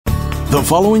The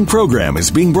following program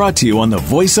is being brought to you on the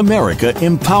Voice America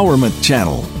Empowerment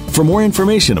Channel. For more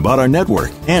information about our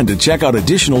network and to check out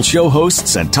additional show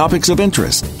hosts and topics of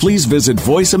interest, please visit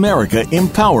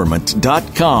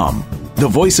voiceamericaempowerment.com. The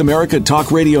Voice America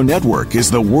Talk Radio Network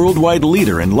is the worldwide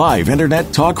leader in live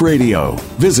Internet talk radio.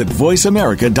 Visit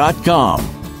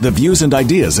voiceamerica.com. The views and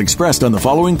ideas expressed on the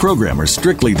following program are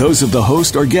strictly those of the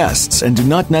host or guests and do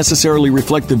not necessarily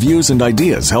reflect the views and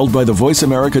ideas held by the Voice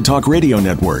America Talk Radio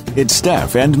Network, its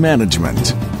staff, and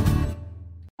management.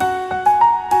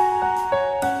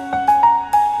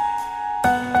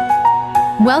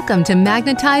 Welcome to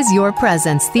Magnetize Your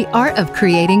Presence, the art of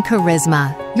creating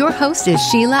charisma. Your host is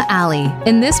Sheila Ali.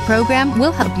 In this program,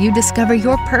 we'll help you discover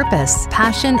your purpose,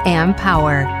 passion, and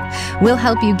power. We'll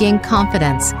help you gain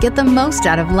confidence, get the most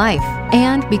out of life,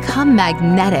 and become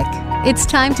magnetic. It's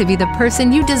time to be the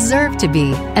person you deserve to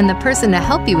be, and the person to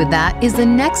help you with that is the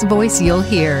next voice you'll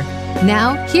hear.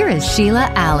 Now, here is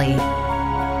Sheila Ali.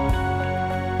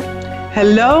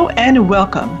 Hello and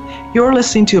welcome. You're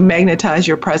listening to Magnetize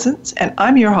Your Presence, and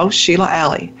I'm your host, Sheila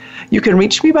Ali. You can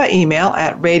reach me by email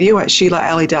at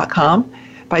radio@SheilaAli.com,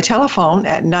 by telephone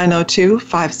at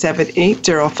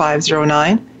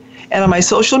 902-578-0509, and on my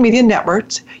social media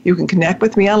networks, you can connect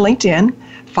with me on LinkedIn,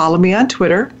 follow me on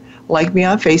Twitter, like me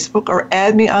on Facebook, or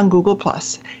add me on Google+,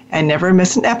 and never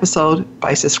miss an episode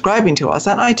by subscribing to us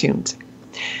on iTunes.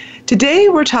 Today,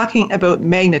 we're talking about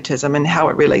magnetism and how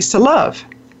it relates to love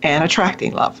and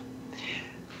attracting love.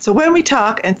 So when we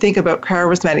talk and think about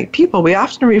charismatic people, we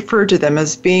often refer to them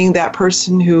as being that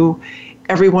person who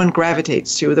everyone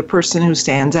gravitates to, the person who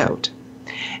stands out.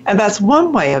 And that's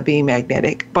one way of being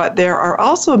magnetic, but there are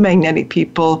also magnetic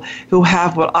people who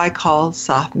have what I call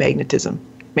soft magnetism.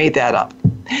 Made that up.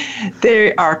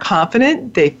 They are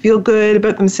confident, they feel good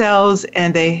about themselves,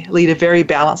 and they lead a very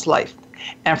balanced life.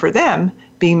 And for them,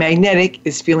 being magnetic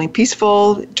is feeling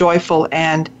peaceful, joyful,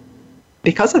 and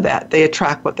because of that, they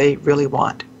attract what they really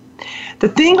want. The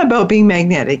thing about being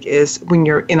magnetic is when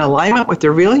you're in alignment with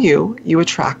the real you, you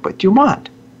attract what you want.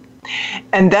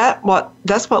 And that's what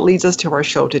leads us to our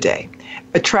show today.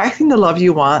 Attracting the love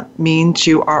you want means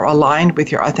you are aligned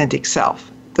with your authentic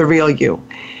self, the real you.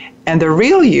 And the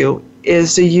real you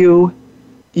is the you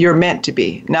you're meant to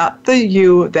be, not the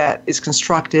you that is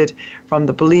constructed from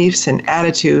the beliefs and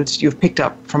attitudes you've picked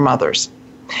up from others.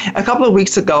 A couple of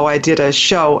weeks ago, I did a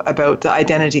show about the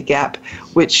identity gap,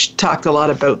 which talked a lot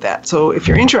about that. So if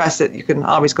you're interested, you can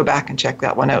always go back and check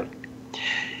that one out.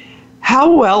 How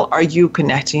well are you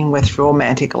connecting with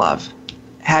romantic love?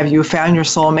 Have you found your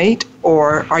soulmate,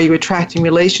 or are you attracting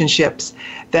relationships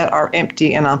that are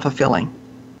empty and unfulfilling?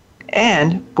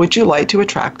 And would you like to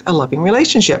attract a loving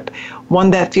relationship,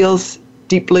 one that feels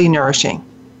deeply nourishing?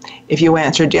 If you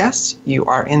answered yes, you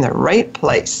are in the right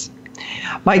place.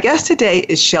 My guest today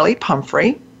is Chelli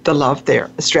Pumphrey, the Love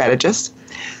Strategist.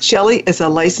 Chelli is a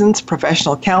licensed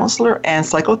professional counselor and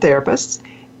psychotherapist,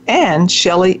 and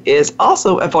Chelli is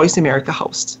also a Voice America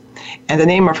host. And the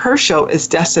name of her show is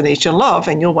Destination Love,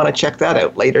 and you'll want to check that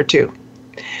out later too.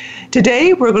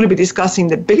 Today, we're going to be discussing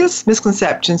the biggest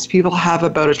misconceptions people have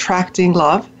about attracting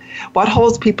love, what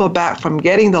holds people back from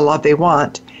getting the love they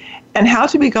want, and how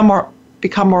to become more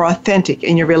authentic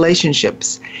in your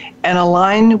relationships and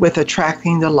align with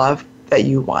attracting the love that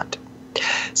you want.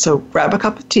 So grab a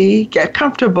cup of tea, get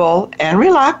comfortable, and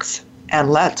relax,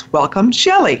 and let's welcome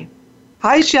Chelli.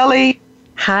 Hi, Chelli.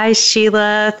 Hi,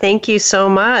 Sheila. Thank you so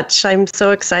much. I'm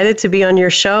so excited to be on your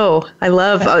show. I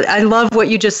love what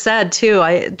you just said, too.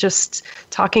 Just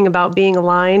talking about being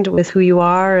aligned with who you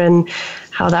are and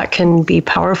how that can be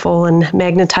powerful and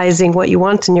magnetizing what you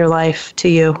want in your life to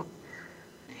you.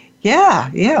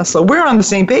 Yeah. So we're on the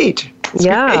same page.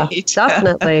 That's great.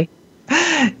 Definitely.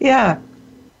 Yeah.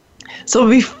 So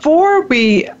before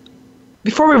we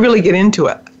really get into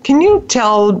it, can you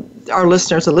tell our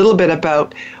listeners a little bit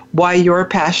about why you're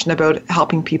passionate about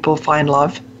helping people find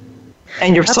love?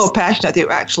 And you're so passionate that you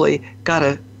actually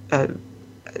got a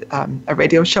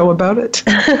radio show about it.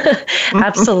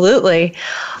 Absolutely.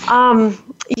 I've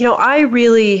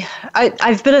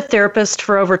been a therapist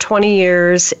for over 20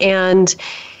 years, and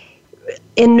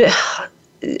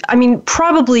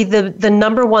probably the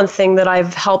number one thing that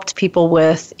I've helped people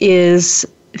with is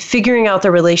figuring out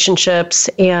their relationships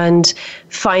and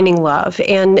finding love.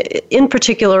 And in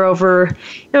particular, over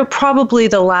probably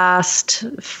the last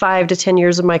 5 to 10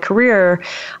 years of my career,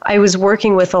 I was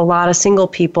working with a lot of single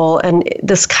people, and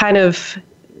this kind of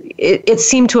it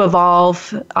seemed to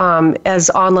evolve as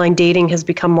online dating has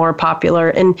become more popular.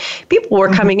 And people were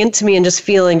coming into me and just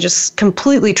feeling just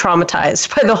completely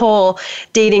traumatized by the whole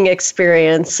dating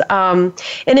experience. And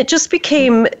it just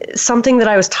became something that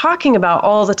I was talking about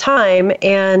all the time.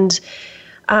 And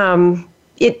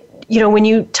when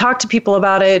you talk to people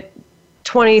about it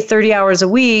 20, 30 hours a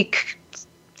week,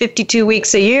 52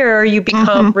 weeks a year, you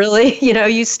become really,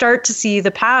 you start to see the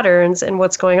patterns and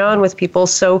what's going on with people.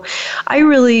 So I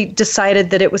really decided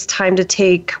that it was time to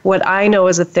take what I know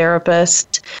as a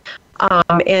therapist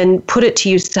and put it to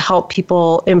use to help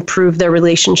people improve their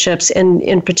relationships, and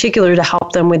in particular to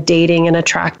help them with dating and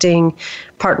attracting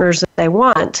partners that they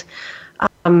want.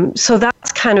 So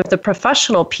that's kind of the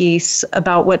professional piece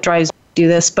about what drives me to do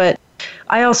this. But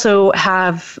I also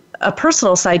have a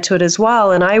personal side to it as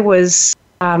well. And I was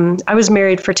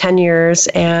married for 10 years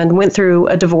and went through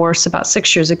a divorce about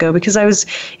 6 years ago because I was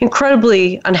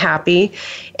incredibly unhappy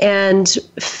and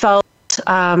felt,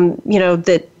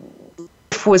 that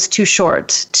life was too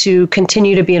short to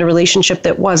continue to be in a relationship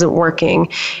that wasn't working.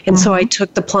 And so I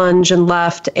took the plunge and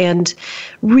left and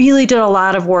really did a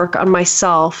lot of work on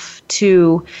myself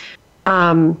to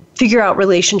figure out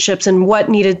relationships and what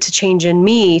needed to change in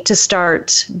me to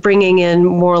start bringing in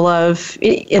more love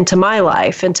into my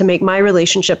life and to make my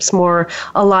relationships more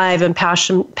alive and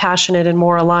passionate and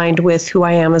more aligned with who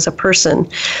I am as a person.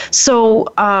 So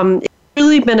it's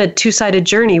really been a two-sided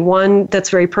journey, one that's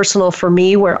very personal for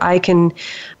me where I can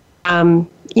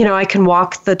I can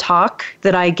walk the talk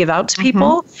that I give out to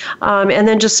people, and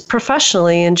then just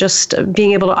professionally and just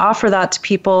being able to offer that to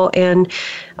people and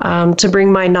to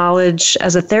bring my knowledge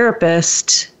as a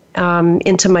therapist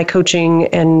into my coaching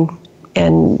and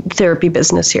therapy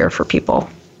business here for people.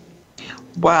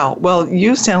 Wow. Well,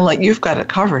 you sound like you've got it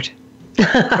covered.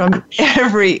 From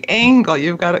every angle,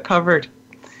 you've got it covered.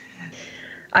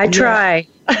 I try.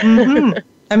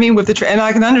 I mean, and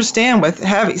I can understand with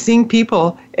seeing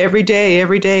people every day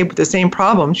with the same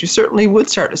problems, you certainly would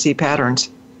start to see patterns.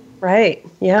 Right.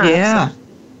 Yeah. Yeah.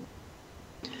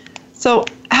 So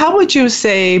how would you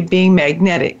say being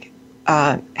magnetic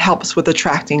helps with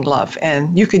attracting love?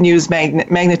 And you can use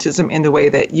magnetism in the way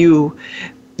that you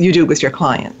do with your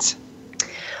clients.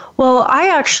 Well, I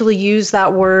actually use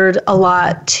that word a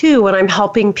lot too when I'm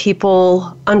helping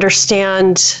people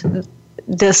understand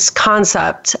this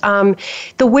concept.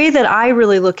 The way that I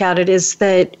really look at it is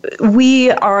that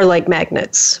we are like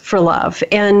magnets for love.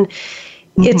 And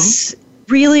it's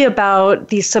really about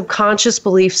these subconscious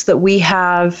beliefs that we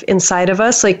have inside of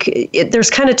us. There's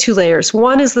kind of two layers.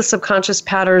 One is the subconscious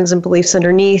patterns and beliefs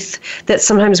underneath that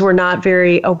sometimes we're not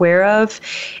very aware of.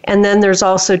 And then there's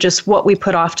also just what we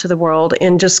put off to the world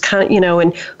and just kind of,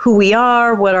 and who we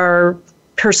are, what our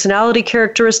personality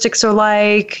characteristics are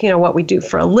like, what we do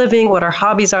for a living, what our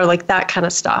hobbies are, like that kind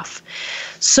of stuff.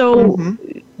 So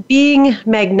being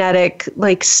magnetic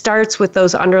starts with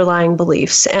those underlying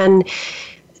beliefs. And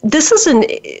this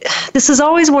is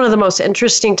always one of the most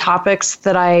interesting topics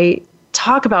that I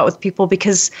talk about with people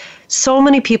because so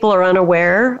many people are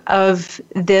unaware of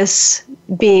this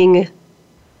being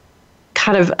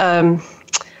kind of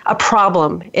a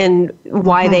problem in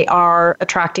why they are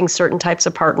attracting certain types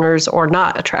of partners or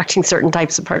not attracting certain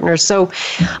types of partners. So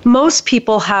most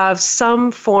people have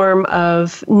some form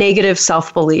of negative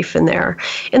self-belief in there.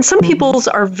 And some people's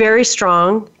are very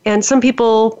strong, and some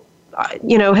people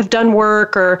have done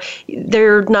work or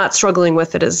they're not struggling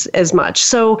with it as much.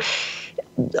 So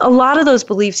a lot of those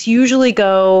beliefs usually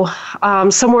go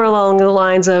somewhere along the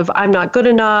lines of, I'm not good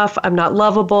enough, I'm not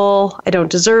lovable, I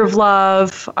don't deserve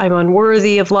love, I'm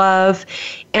unworthy of love.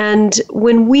 And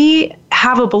when we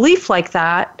have a belief like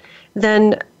that,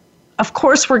 then of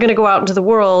course we're going to go out into the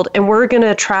world and we're going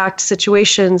to attract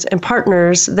situations and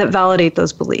partners that validate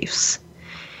those beliefs.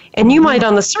 And you might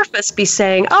on the surface be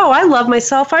saying, oh, I love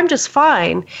myself, I'm just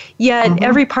fine. Yet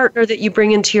every partner that you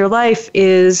bring into your life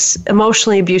is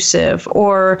emotionally abusive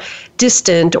or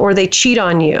distant, or they cheat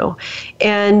on you.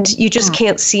 And you just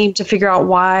can't seem to figure out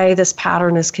why this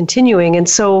pattern is continuing. And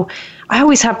so I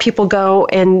always have people go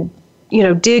and,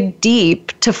 dig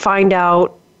deep to find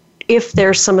out if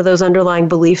there's some of those underlying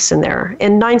beliefs in there.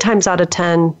 And 9 times out of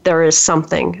 10, there is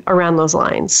something around those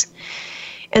lines.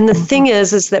 And the thing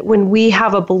is that when we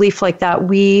have a belief like that,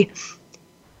 we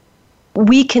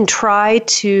can try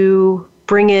to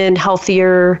bring in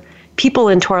healthier people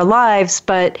into our lives,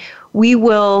 but we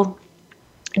will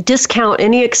discount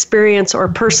any experience or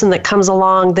person that comes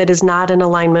along that is not in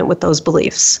alignment with those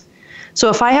beliefs. So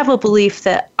if I have a belief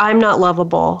that I'm not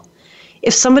lovable,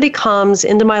 if somebody comes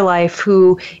into my life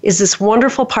who is this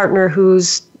wonderful partner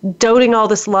who's doting all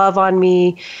this love on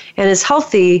me and is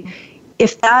healthy,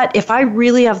 if I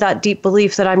really have that deep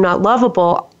belief that I'm not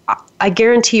lovable, I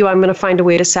guarantee you I'm going to find a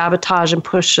way to sabotage and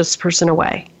push this person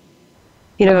away.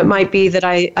 It might be that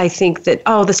I think that,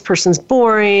 oh, this person's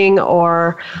boring,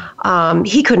 or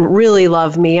he couldn't really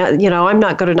love me. I'm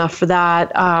not good enough for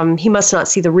that. He must not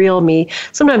see the real me.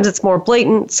 Sometimes it's more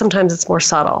blatant. Sometimes it's more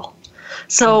subtle.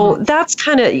 So that's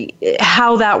kind of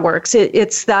how that works.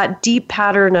 It's that deep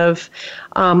pattern of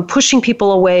pushing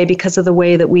people away because of the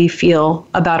way that we feel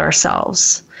about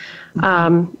ourselves.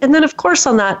 And then, of course,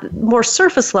 on that more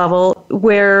surface level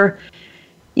where,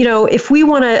 if we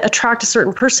want to attract a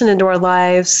certain person into our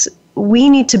lives, we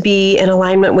need to be in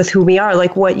alignment with who we are,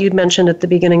 like what you'd mentioned at the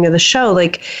beginning of the show.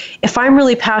 Like, if I'm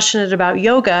really passionate about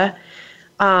yoga,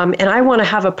 and I want to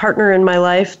have a partner in my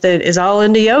life that is all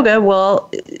into yoga,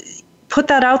 well, put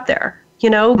that out there.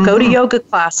 Go to yoga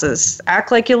classes,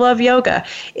 act like you love yoga.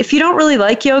 If you don't really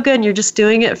like yoga and you're just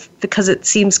doing it because it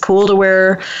seems cool to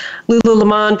wear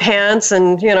Lululemon pants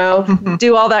and,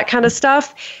 do all that kind of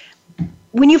stuff,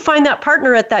 when you find that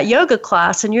partner at that yoga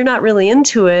class and you're not really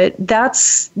into it,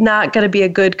 that's not going to be a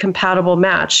good compatible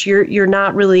match. You're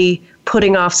not really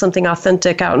putting off something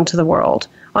authentic out into the world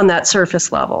on that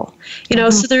surface level.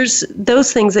 So there's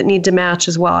those things that need to match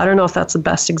as well. I don't know if that's the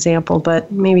best example,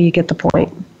 but maybe you get the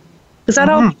point. Does that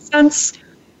all make sense?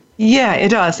 Yeah, it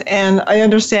does. And I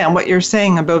understand what you're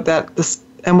saying about that.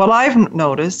 And what I've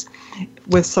noticed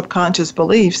with subconscious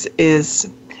beliefs is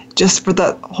just for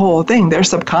the whole thing, they're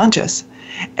subconscious.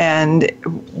 And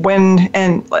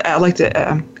I like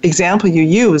the example you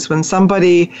use, when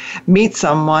somebody meets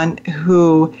someone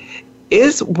who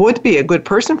would be a good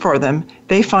person for them,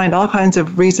 they find all kinds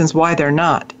of reasons why they're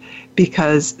not,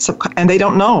 and they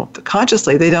don't know,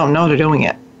 consciously, they don't know they're doing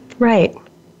it. Right.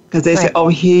 Because they say, oh,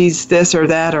 he's this or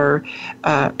that,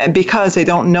 and because they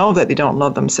don't know that they don't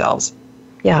love themselves.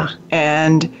 Yeah.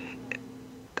 And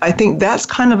I think that's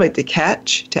kind of like the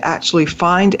catch, to actually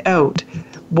find out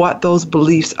what those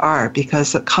beliefs are, because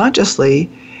subconsciously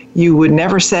you would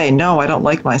never say, no, I don't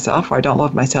like myself, or I don't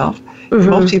love myself.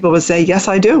 Most people would say, yes,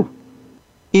 I do,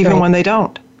 even when they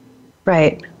don't.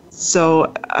 Right.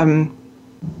 So,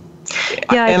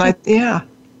 yeah.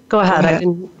 Go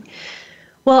ahead.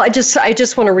 Well, I just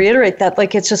want to reiterate that,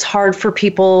 like, it's just hard for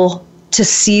people to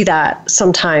see that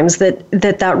sometimes,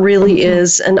 that really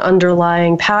is an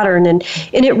underlying pattern. And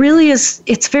it really is,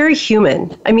 it's very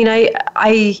human. I mean,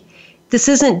 this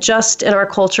isn't just in our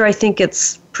culture. I think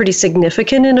it's pretty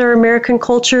significant in our American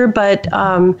culture, but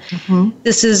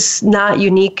this is not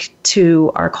unique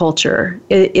to our culture.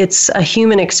 It's a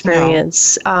human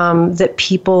experience that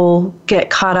people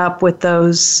get caught up with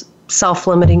those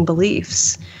self-limiting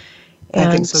beliefs. I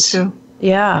think so too.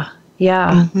 Yeah.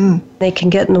 They can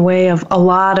get in the way of a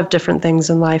lot of different things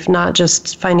in life, not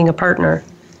just finding a partner.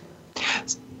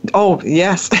 Oh,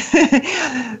 yes.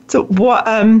 So what?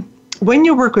 When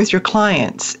you work with your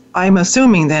clients, I'm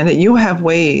assuming then that you have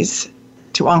ways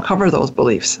to uncover those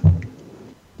beliefs.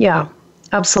 Yeah,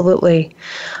 absolutely.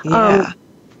 Yeah.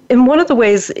 And one of the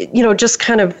ways, just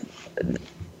kind of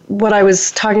what I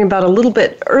was talking about a little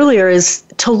bit earlier, is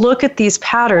to look at these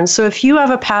patterns. So if you have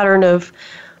a pattern of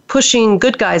pushing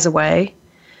good guys away,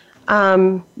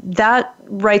 that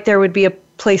right there would be a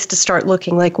place to start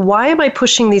looking. Like, why am I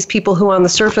pushing these people who on the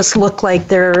surface look like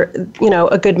they're,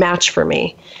 a good match for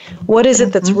me? What is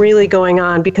it that's really going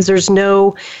on? Because there's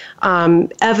no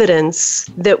evidence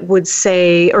that would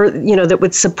say, or, that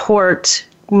would support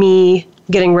me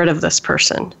getting rid of this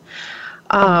person.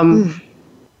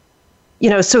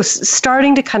 So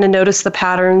starting to kind of notice the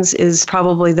patterns is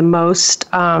probably the most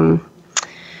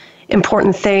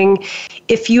important thing.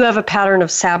 If you have a pattern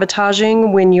of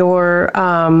sabotaging when you're,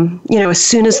 as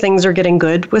soon as things are getting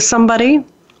good with somebody,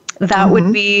 that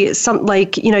would be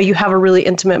you have a really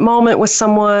intimate moment with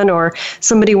someone, or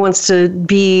somebody wants to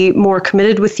be more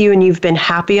committed with you and you've been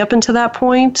happy up until that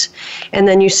point. And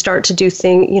then you start to do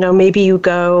things, maybe you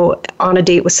go on a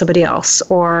date with somebody else,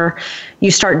 or you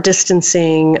start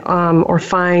distancing, or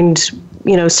find,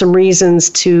 some reasons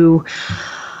to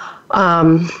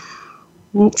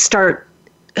start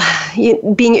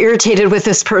being irritated with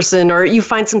this person, or you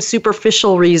find some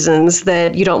superficial reasons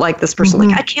that you don't like this person.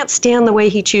 Like, I can't stand the way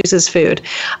he chooses food.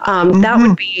 That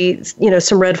would be,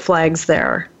 some red flags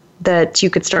there that you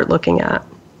could start looking at.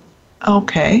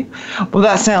 Okay. Well,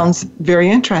 that sounds very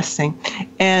interesting.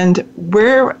 And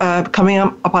we're coming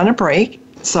up on a break.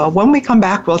 So when we come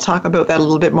back, we'll talk about that a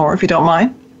little bit more, if you don't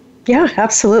mind. Yeah,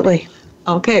 absolutely.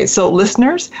 Okay, so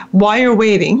listeners, while you're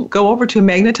waiting, go over to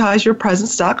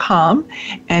magnetizeyourpresence.com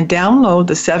and download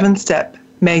the 7-step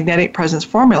magnetic presence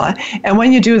formula. And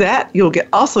when you do that, you'll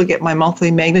also get my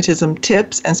monthly magnetism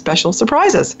tips and special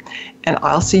surprises. And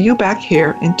I'll see you back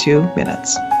here in 2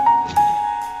 minutes.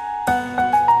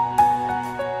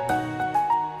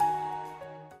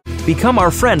 Become our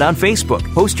friend on Facebook.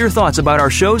 Post your thoughts about our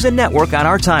shows and network on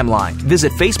our timeline.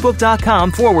 Visit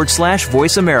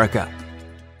facebook.com/Voice America.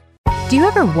 Do you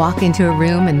ever walk into a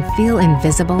room and feel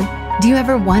invisible? Do you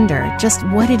ever wonder just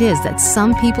what it is that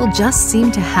some people just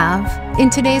seem to have?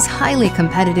 In today's highly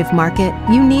competitive market,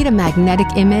 you need a magnetic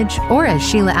image, or as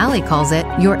Sheila Alley calls it,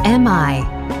 your MI.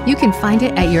 You can find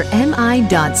it at your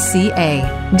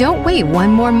mi.ca. Don't wait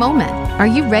one more moment. Are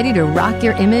you ready to rock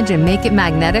your image and make it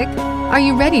magnetic? Are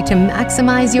you ready to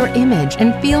maximize your image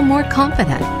and feel more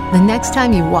confident? The next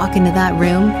time you walk into that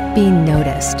room, be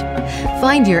noticed.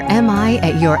 Find your MI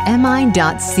at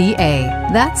yourmi.ca.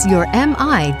 That's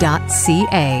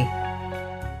yourmi.ca.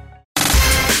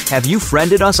 Have you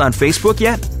friended us on Facebook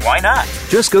yet? Why not?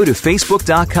 Just go to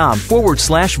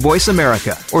facebook.com/Voice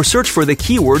America or search for the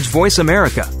keywords Voice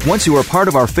America. Once you are part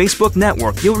of our Facebook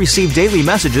network, you'll receive daily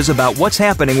messages about what's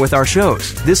happening with our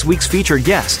shows, this week's featured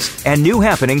guests, and new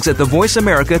happenings at the Voice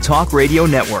America Talk Radio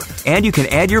Network. And you can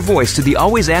add your voice to the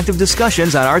always active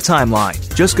discussions on our timeline.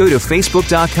 Just go to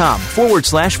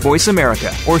facebook.com/Voice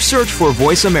America or search for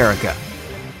Voice America.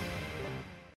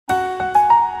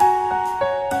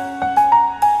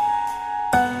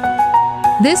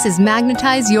 This is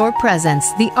Magnetize Your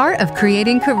Presence, the art of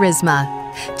creating charisma.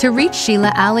 To reach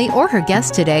Sheila Alley or her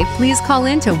guest today, please call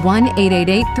in to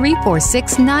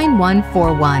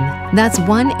 1-888-346-9141. That's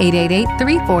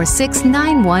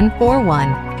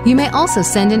 1-888-346-9141. You may also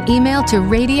send an email to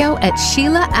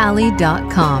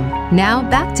radio@SheilaAlley.com. Now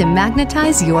back to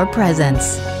Magnetize Your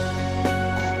Presence.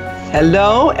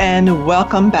 Hello and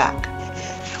welcome back.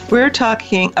 We're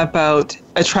talking about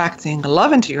attracting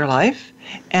love into your life.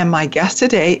 And my guest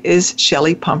today is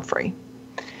Chelli Pumphrey.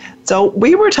 So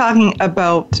we were talking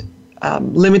about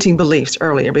limiting beliefs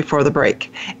earlier before the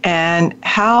break, and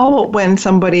how when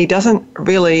somebody doesn't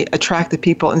really attract the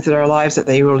people into their lives that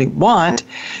they really want,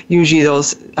 usually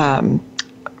those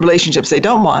relationships they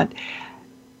don't want,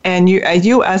 and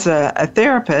you as a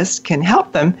therapist can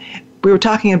help them. We were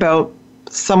talking about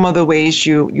some of the ways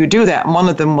you do that, and one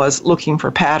of them was looking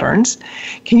for patterns.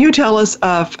 Can you tell us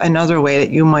of another way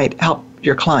that you might help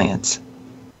your clients?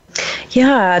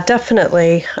 Yeah,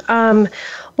 definitely.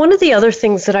 One of the other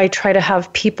things that I try to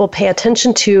have people pay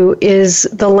attention to is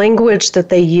the language that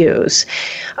they use.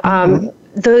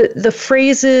 The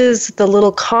phrases, the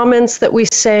little comments that we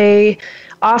say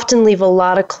often leave a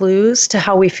lot of clues to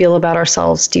how we feel about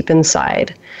ourselves deep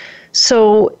inside.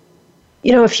 So,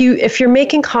 if you're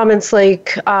making comments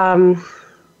like, I'm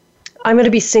going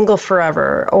to be single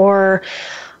forever, or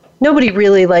nobody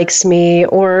really likes me,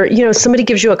 or, somebody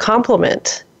gives you a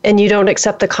compliment and you don't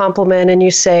accept the compliment and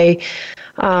you say,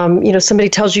 somebody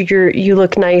tells you you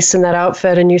look nice in that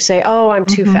outfit and you say, oh, I'm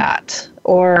too fat,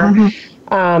 or,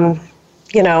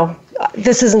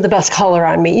 this isn't the best color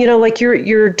on me. Like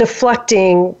you're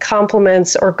deflecting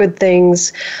compliments or good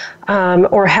things,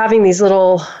 or having these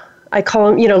little, I call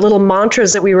them, little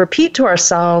mantras that we repeat to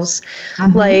ourselves,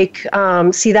 like,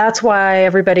 see, that's why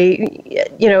everybody,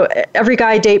 every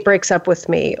guy I date breaks up with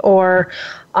me, or,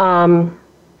 I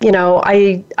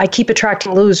keep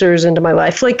attracting losers into my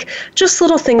life, like just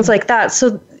little things like that.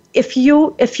 So if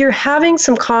you're having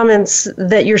some comments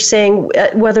that you're saying,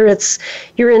 whether it's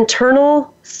your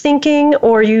internal thinking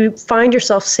or you find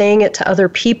yourself saying it to other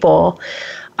people,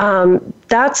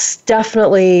 that's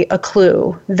definitely a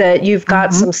clue that you've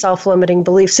got some self-limiting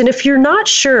beliefs. And if you're not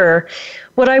sure,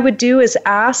 what I would do is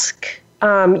ask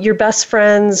your best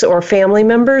friends or family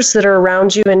members that are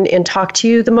around you and talk to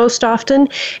you the most often,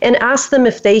 and ask them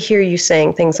if they hear you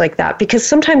saying things like that. Because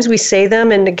sometimes we say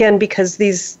them, and again, because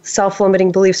these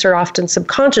self-limiting beliefs are often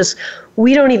subconscious,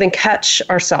 we don't even catch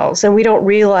ourselves, and we don't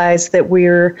realize that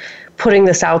we're putting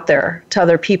this out there to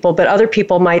other people. But other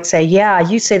people might say, yeah,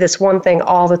 you say this one thing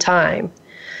all the time.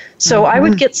 So I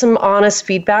would get some honest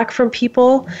feedback from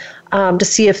people to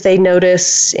see if they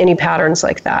notice any patterns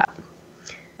like that.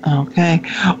 Okay.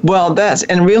 Well,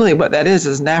 and really what that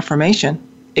is an affirmation.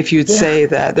 If you'd say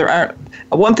that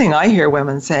one thing I hear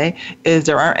women say is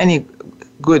there aren't any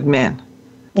good men.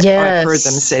 Yes. I've heard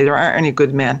them say there aren't any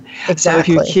good men.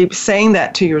 Exactly. So if you keep saying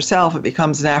that to yourself, it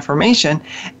becomes an affirmation.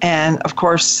 And of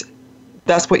course,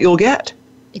 that's what you'll get.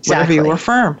 Exactly. Whatever you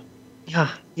affirm. Yeah.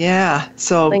 Yeah.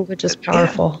 So language is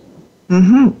powerful.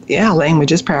 Yeah,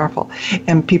 language is powerful.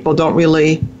 And people don't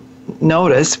really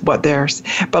notice what there's.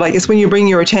 But I guess when you bring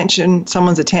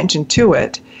someone's attention to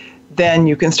it, then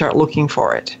you can start looking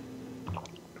for it.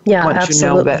 Yeah, once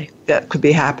absolutely. you know that could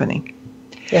be happening.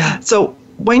 Yeah. So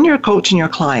when you're coaching your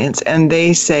clients and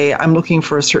they say, I'm looking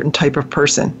for a certain type of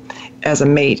person as a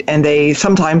mate, and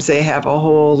sometimes they have a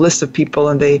whole list of people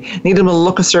and they need them to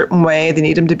look a certain way, they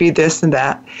need them to be this and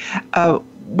that.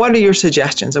 What are your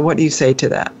suggestions, and what do you say to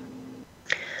that?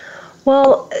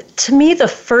 Well, to me, the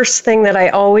first thing that I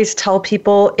always tell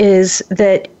people is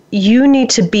that you need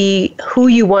to be who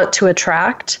you want to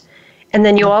attract, and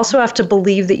then you also have to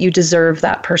believe that you deserve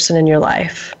that person in your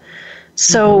life.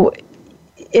 So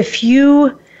if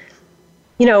you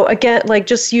again, like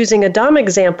just using a dumb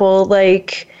example,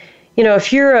 like,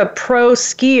 if you're a pro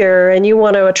skier and you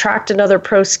want to attract another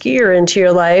pro skier into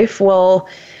your life, well,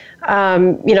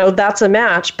 that's a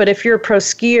match. But if you're a pro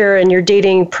skier and you're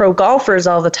dating pro golfers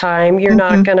all the time, you're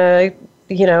not going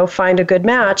to, find a good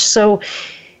match. So,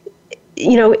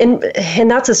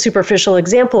 and that's a superficial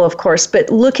example, of course, but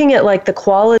looking at like the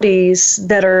qualities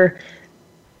that are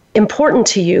important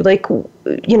to you, like,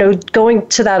 going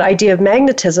to that idea of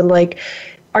magnetism, like,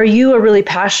 are you a really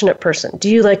passionate person? Do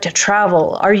you like to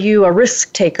travel? Are you a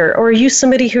risk taker? Or are you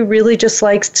somebody who really just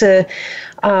likes to,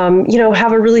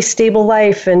 have a really stable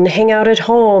life and hang out at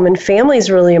home, and family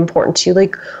is really important to you?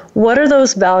 Like, what are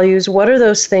those values? What are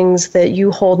those things that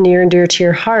you hold near and dear to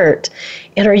your heart?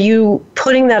 And are you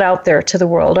putting that out there to the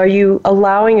world? Are you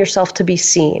allowing yourself to be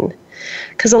seen?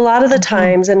 Because a lot of the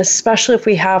times, and especially if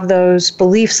we have those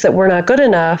beliefs that we're not good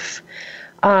enough,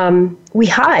 we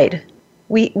hide.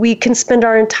 We can spend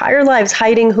our entire lives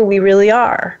hiding who we really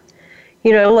are.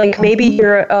 Like maybe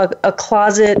you're a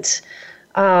closet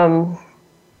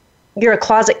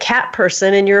cat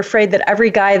person, and you're afraid that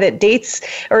every guy that dates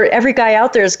or every guy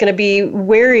out there is going to be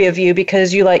wary of you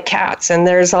because you like cats, and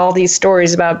there's all these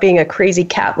stories about being a crazy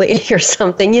cat lady or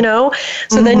something,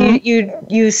 So then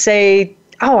you say,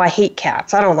 oh, I hate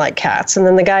cats. I don't like cats. And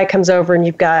then the guy comes over and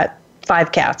you've got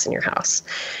 5 cats in your house.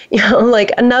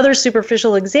 Like another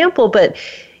superficial example, but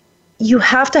you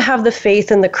have to have the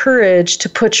faith and the courage to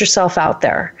put yourself out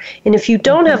there. And if you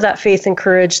don't have that faith and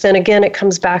courage, then again, it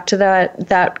comes back to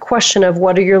that question of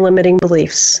what are your limiting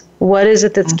beliefs? What is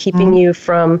it that's keeping you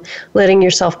from letting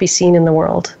yourself be seen in the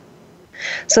world?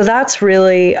 So that's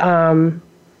really kind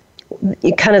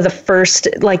of the first,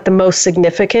 like the most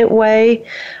significant way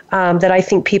that I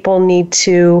think people need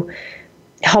to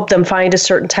help them find a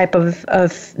certain type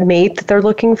of mate that they're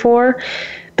looking for.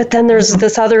 But then there's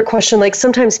this other question, like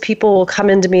sometimes people will come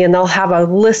into me and they'll have a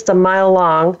list a mile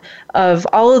long of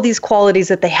all of these qualities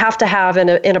that they have to have in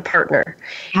a partner.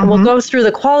 And we'll go through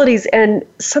the qualities, and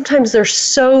sometimes they're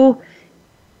so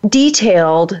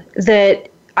detailed that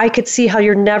I could see how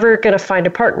you're never going to find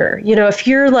a partner. If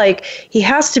you're like, he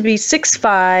has to be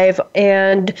 6'5"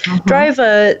 and drive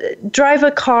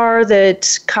a car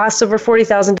that costs over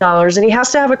 $40,000, and he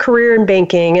has to have a career in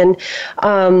banking, and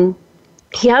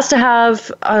he has to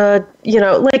have,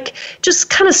 like just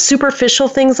kind of superficial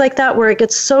things like that, where it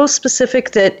gets so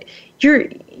specific that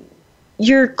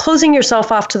you're closing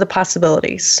yourself off to the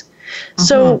possibilities.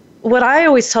 So what I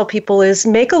always tell people is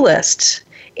make a list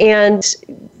and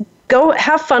go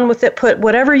have fun with it. Put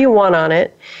whatever you want on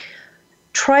it.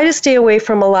 Try to stay away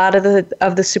from a lot of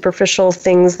the superficial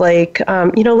things, like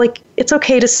like it's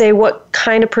okay to say what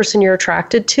kind of person you're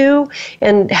attracted to,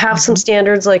 and have some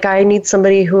standards. Like I need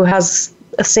somebody who has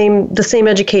the same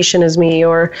education as me,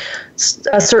 or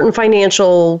a certain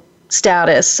financial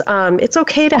status. It's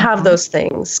okay to have those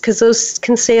things, because those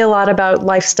can say a lot about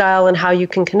lifestyle and how you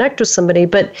can connect with somebody.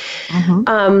 But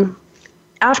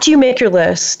after you make your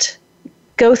list,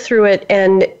 go through it,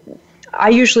 and I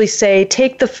usually say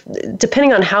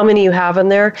depending on how many you have in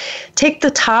there, take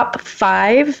the top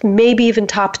 5, maybe even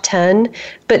top 10,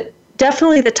 but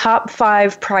definitely the top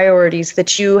 5 priorities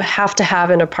that you have to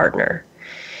have in a partner.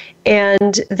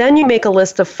 And then you make a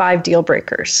list of 5 deal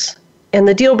breakers. And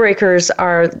the deal breakers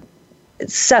are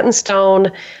set in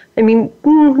stone. I mean,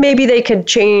 maybe they could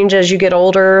change as you get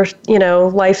older,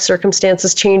 life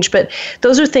circumstances change, but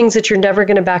those are things that you're never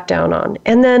going to back down on.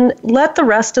 And then let the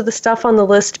rest of the stuff on the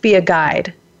list be a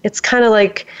guide. It's kind of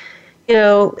like,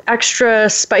 extra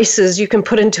spices you can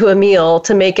put into a meal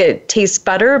to make it taste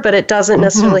better, but it doesn't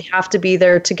necessarily have to be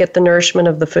there to get the nourishment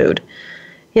of the food,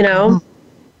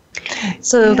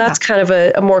 So that's kind of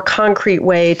a more concrete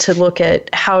way to look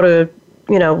at how to,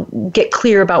 get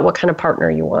clear about what kind of partner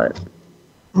you want.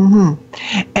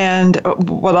 And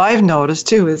what I've noticed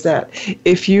too is that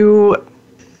if you're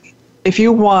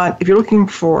looking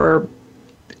for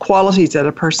qualities that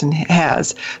a person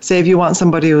has, say if you want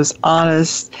somebody who's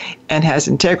honest and has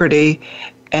integrity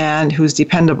and who's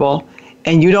dependable,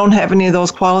 and you don't have any of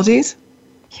those qualities,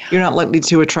 you're not likely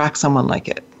to attract someone like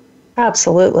it.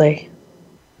 Absolutely.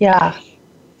 Yeah.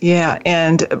 Yeah,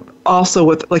 and also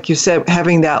with, like you said,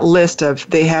 having that list of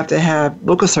they have to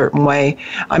look a certain way.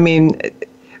 I mean,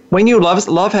 when you love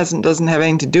doesn't have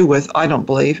anything to do with, I don't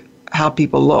believe, how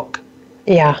people look.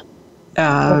 Yeah.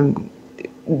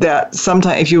 That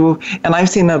sometimes and I've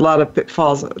seen a lot of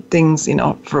pitfalls, things,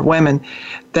 for women,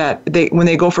 that when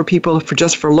they go for people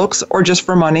just for looks or just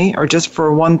for money or just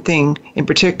for one thing in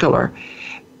particular,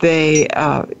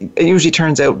 it usually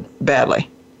turns out badly.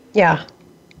 Yeah.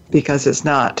 Because it's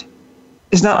not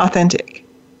authentic.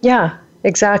 Yeah,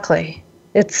 exactly.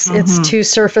 It's too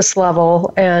surface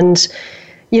level, and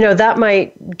that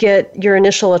might get your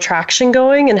initial attraction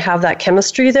going and have that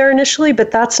chemistry there initially,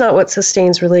 but that's not what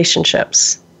sustains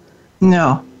relationships.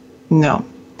 No.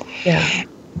 Yeah.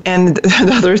 And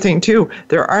the other thing too,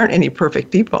 there aren't any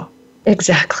perfect people.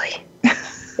 Exactly.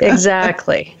 If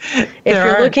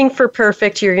you're looking for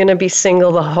perfect, you're going to be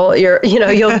single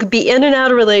you'll be in and out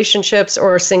of relationships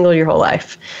or single your whole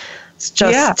life. It's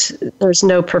just, there's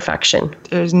no perfection.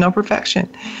 There's no perfection.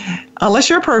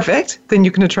 Unless you're perfect, then you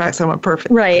can attract someone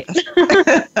perfect. Right.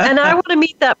 And I want to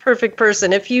meet that perfect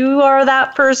person. If you are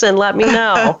that person, let me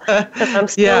know, because I'm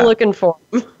still looking for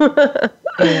them.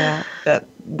 Yeah,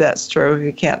 that's true.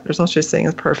 You can't, there's no such thing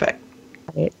as perfect.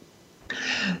 Right.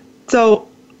 So,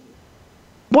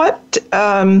 what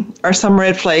are some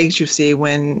red flags you see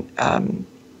when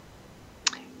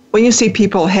you see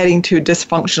people heading to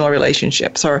dysfunctional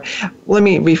relationships? Or let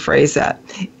me rephrase that.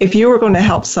 If you were going to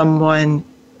help someone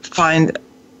find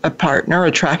a partner,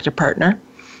 attract a partner,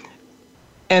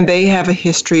 and they have a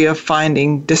history of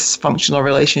finding dysfunctional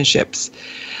relationships,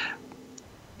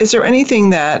 is there anything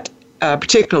that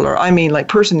particular, like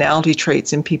personality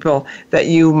traits in people that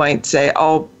you might say,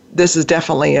 oh, this is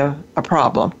definitely a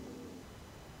problem?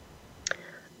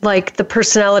 Like the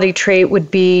personality trait would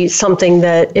be something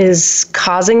that is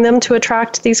causing them to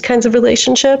attract these kinds of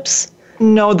relationships?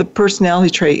 No, the personality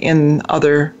trait in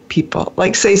other people,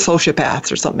 like say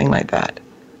sociopaths or something like that.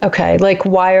 Okay, like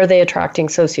why are they attracting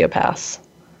sociopaths?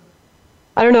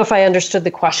 I don't know if I understood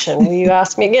the question. Will you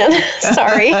ask me again?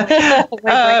 Sorry.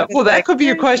 Well, that could be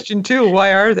your question too.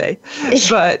 Why are they?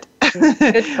 But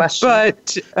good question.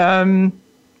 But and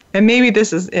maybe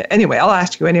this is anyway. I'll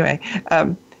ask you anyway.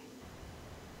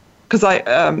 Because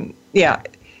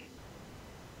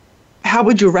how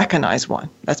would you recognize one?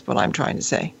 That's what I'm trying to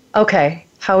say. Okay.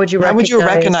 How would you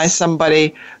recognize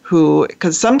somebody who,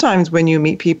 because sometimes when you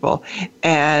meet people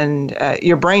and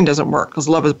your brain doesn't work because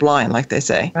love is blind, like they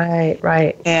say.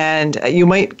 Right. And you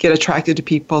might get attracted to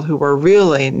people who are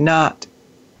really not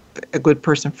a good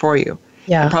person for you.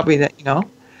 Yeah. And probably that,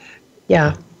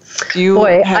 Yeah. Do you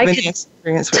have any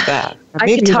experience with that? I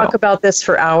could talk about this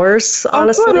for hours,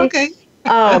 honestly. Oh, good, okay.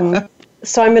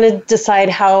 So I'm going to decide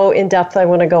how in depth I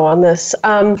want to go on this.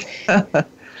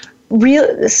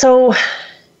 So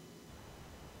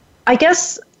I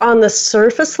guess on the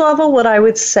surface level, what I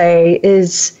would say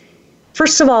is,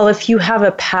 first of all, if you have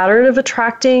a pattern of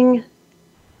attracting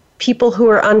people who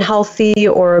are unhealthy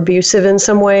or abusive in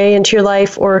some way into your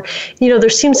life, or, there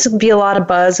seems to be a lot of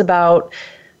buzz about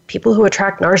people who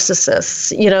attract narcissists.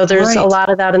 There's a lot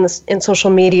of that in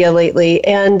social media lately.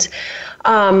 And,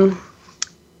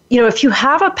 if you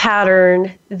have a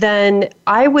pattern, then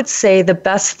I would say the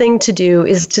best thing to do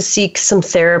is to seek some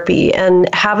therapy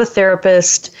and have a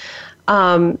therapist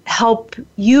help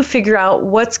you figure out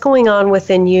what's going on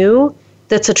within you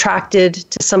that's attracted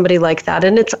to somebody like that.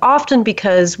 And it's often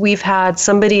because we've had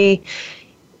somebody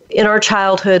in our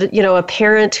childhood, a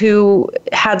parent who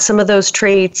had some of those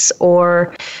traits,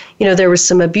 or, there was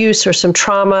some abuse or some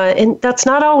trauma. And that's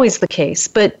not always the case,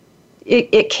 but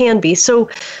it can be. So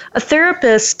a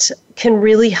therapist can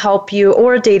really help you,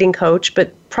 or a dating coach,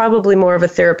 but probably more of a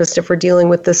therapist if we're dealing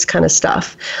with this kind of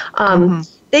stuff.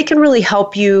 They can really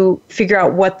help you figure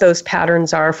out what those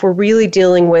patterns are if we're really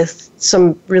dealing with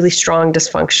some really strong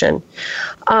dysfunction.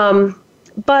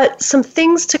 But some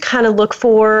things to kind of look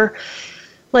for,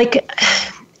 like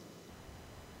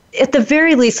at the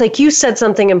very least, like you said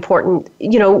something important,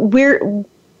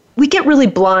 we get really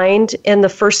blind in the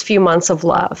first few months of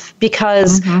love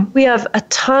because we have a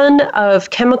ton of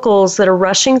chemicals that are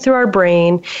rushing through our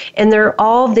brain, and they're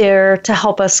all there to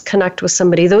help us connect with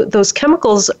somebody. Those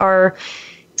chemicals are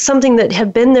something that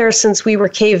have been there since we were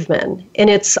cavemen, and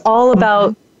it's all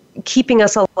about keeping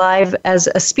us alive as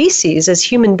a species, as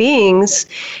human beings,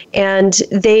 and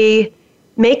they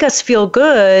make us feel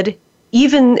good.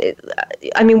 Even,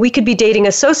 we could be dating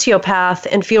a sociopath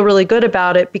and feel really good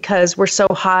about it because we're so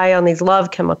high on these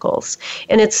love chemicals.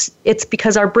 And it's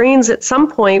because our brains at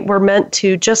some point were meant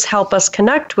to just help us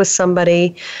connect with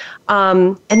somebody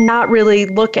and not really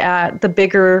look at the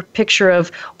bigger picture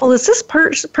of, well, is this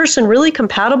person really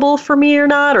compatible for me or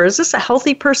not? Or is this a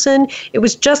healthy person? It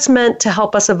was just meant to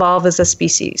help us evolve as a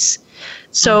species.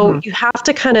 So you have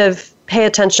to kind of pay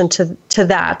attention to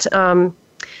that.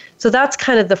 So that's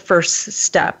kind of the first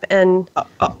step. And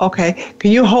okay.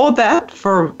 Can you hold that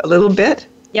for a little bit?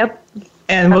 Yep.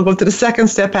 And we'll go to the second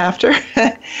step after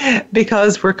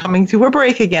because we're coming to a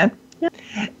break again. Yep.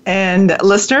 And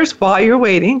listeners, while you're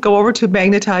waiting, go over to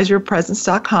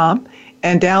magnetizeyourpresence.com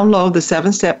and download the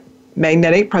 7-step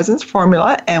magnetic presence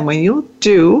formula. And when you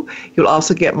do, you'll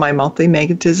also get my monthly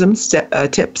magnetism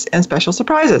tips and special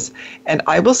surprises. And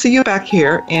I will see you back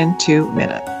here in 2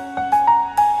 minutes.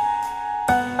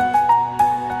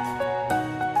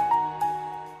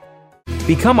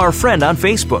 Become our friend on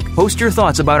Facebook. Post your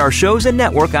thoughts about our shows and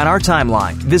network on our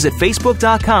timeline. Visit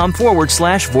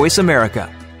facebook.com/Voice America.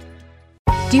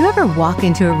 Do you ever walk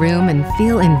into a room and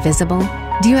feel invisible?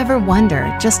 Do you ever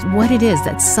wonder just what it is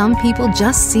that some people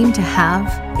just seem to have?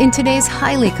 In today's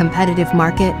highly competitive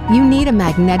market, you need a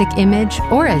magnetic image,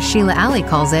 or as Sheila Alley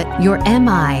calls it, your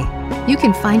MI. You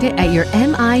can find it at your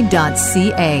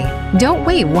mi.ca. Don't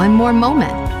wait one more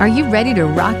moment. Are you ready to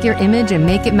rock your image and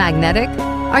make it magnetic?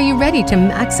 Are you ready to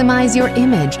maximize your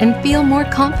image and feel more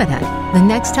confident? The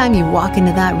next time you walk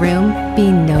into that room, be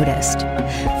noticed.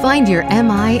 Find your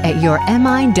MI at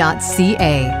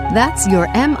yourmi.ca. That's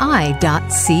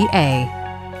yourmi.ca.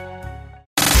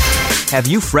 Have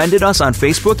you friended us on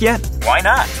Facebook yet? Why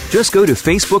not? Just go to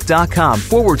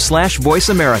facebook.com/Voice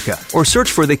America or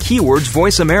search for the keywords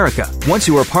Voice America. Once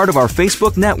you are part of our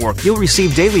Facebook network, you'll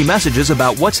receive daily messages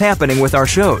about what's happening with our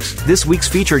shows, this week's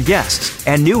featured guests,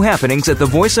 and new happenings at the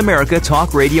Voice America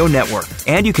Talk Radio Network.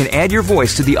 And you can add your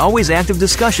voice to the always active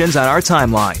discussions on our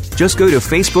timeline. Just go to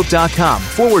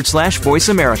facebook.com/Voice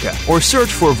America or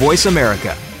search for Voice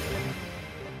America.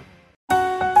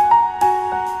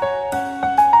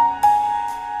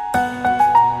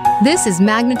 This is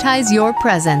Magnetize Your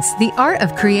Presence, the art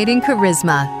of creating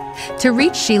charisma. To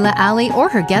reach Sheila Alley or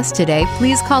her guest today,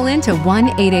 please call in to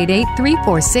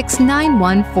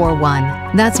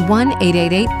 1-888-346-9141. That's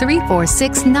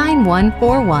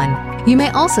 1-888-346-9141. You may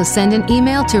also send an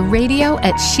email to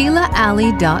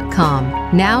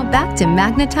radio@SheilaAlley.com. Now back to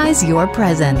Magnetize Your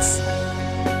Presence.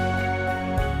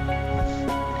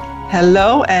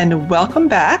 Hello and welcome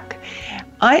back.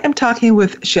 I am talking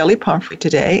with Chelli Pumphrey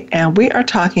today, and we are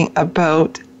talking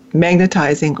about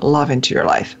magnetizing love into your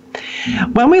life.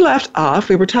 When we left off,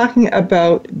 we were talking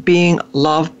about being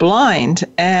love blind,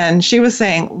 and she was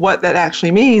saying what that actually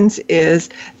means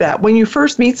is that when you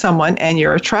first meet someone and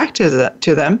you're attracted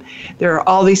to them, there are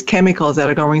all these chemicals that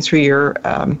are going through your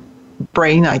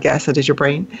brain, I guess it is your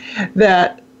brain,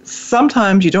 that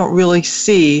sometimes you don't really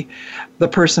see the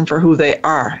person for who they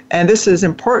are. And this is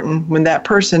important when that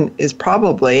person is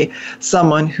probably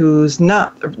someone who's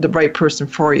not the right person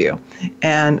for you.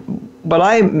 And what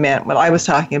I meant, what I was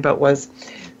talking about was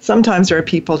sometimes there are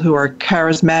people who are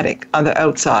charismatic on the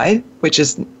outside, which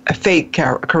is a fake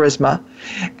charisma,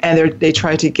 and they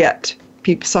try to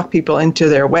suck people into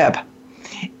their web.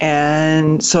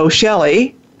 And so,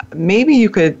 Chelli, maybe you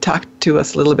could talk to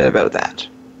us a little bit about that.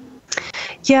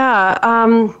 Yeah,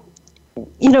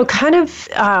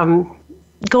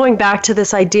 going back to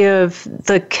this idea of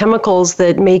the chemicals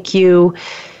that make you,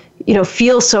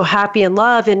 feel so happy in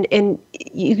love, and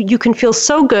you can feel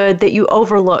so good that you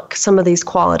overlook some of these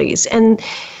qualities. And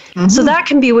so that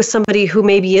can be with somebody who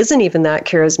maybe isn't even that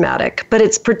charismatic, but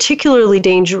it's particularly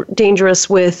dangerous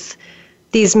with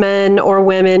these men or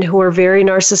women who are very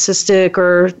narcissistic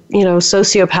or,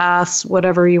 sociopaths,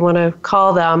 whatever you want to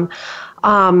call them.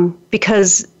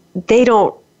 Because they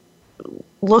don't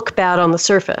look bad on the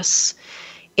surface,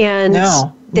 and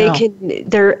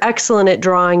they're excellent at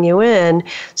drawing you in.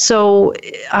 So,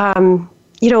 so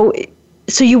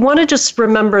you want to just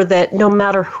remember that no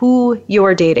matter who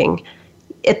you're dating,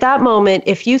 at that moment,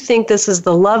 if you think this is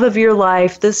the love of your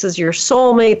life, this is your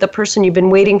soulmate, the person you've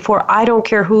been waiting for, I don't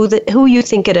care who you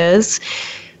think it is,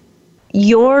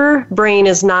 your brain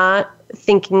is not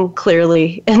thinking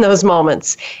clearly in those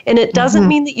moments. And it doesn't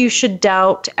mean that you should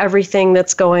doubt everything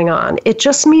that's going on. It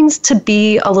just means to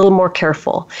be a little more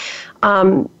careful.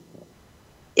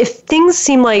 If things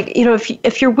seem like,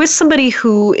 if you're with somebody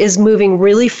who is moving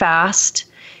really fast,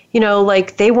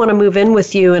 like they want to move in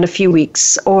with you in a few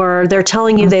weeks, or they're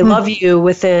telling you they love you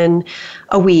within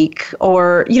a week,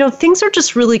 or, things are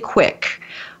just really quick,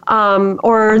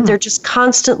 or they're just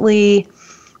constantly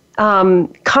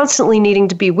needing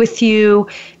to be with you.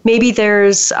 Maybe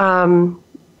there's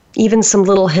even some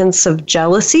little hints of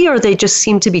jealousy, or they just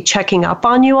seem to be checking up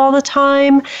on you all the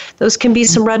time. Those can be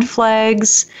some red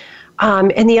flags.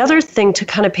 And the other thing to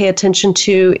kind of pay attention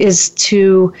to is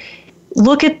to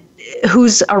look at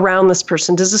who's around this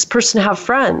person. Does this person have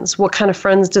friends? What kind of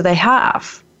friends do they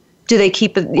have? Do they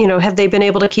have they been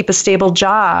able to keep a stable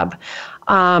job?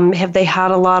 Have they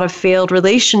had a lot of failed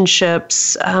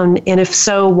relationships? And if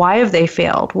so, why have they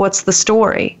failed? What's the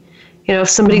story? If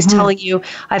somebody's telling you,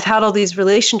 I've had all these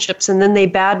relationships, and then they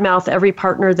badmouth every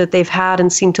partner that they've had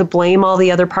and seem to blame all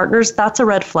the other partners, that's a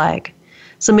red flag.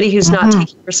 Somebody who's not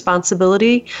taking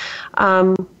responsibility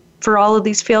for all of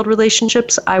these failed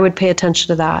relationships, I would pay attention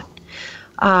to that.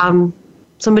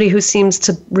 Somebody who seems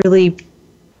to really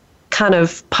kind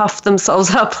of puff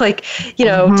themselves up, like,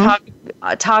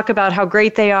 talk about how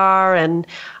great they are and,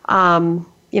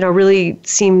 really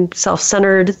seem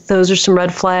self-centered. Those are some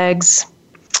red flags.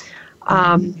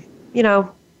 A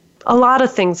lot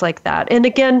of things like that. And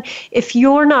again, if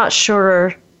you're not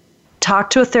sure,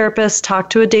 talk to a therapist, talk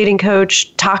to a dating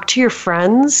coach, talk to your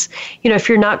friends. If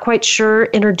you're not quite sure,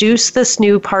 introduce this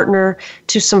new partner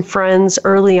to some friends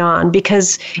early on,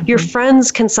 because your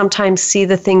friends can sometimes see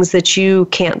the things that you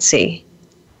can't see.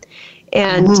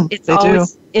 And it's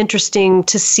always interesting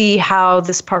to see how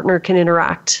this partner can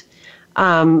interact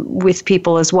with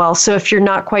people as well. So if you're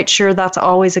not quite sure, that's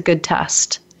always a good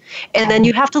test. And then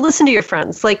you have to listen to your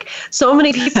friends. Like, so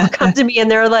many people come to me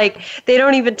and they're like, they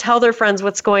don't even tell their friends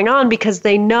what's going on because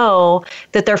they know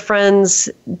that their friends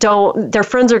are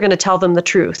going to tell them the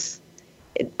truth.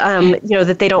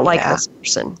 That they don't like this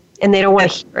person and they don't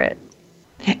want to hear it.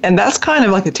 And that's kind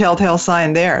of like a telltale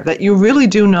sign there that you really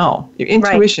do know. Your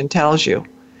intuition tells you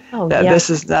that this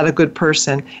is not a good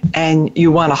person, and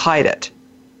you want to hide it.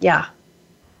 Yeah.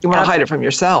 You want to hide it from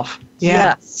yourself.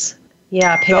 Yeah. Yes.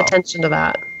 Yeah, pay attention to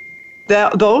that.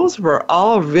 Those were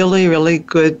all really, really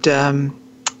good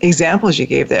examples you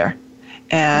gave there.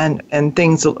 And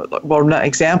things, well, not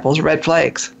examples, red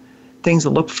flags, things to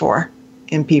look for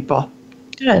in people.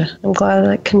 Good. I'm glad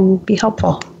that can be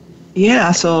helpful.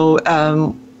 Yeah, so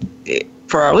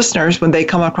for our listeners, when they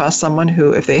come across someone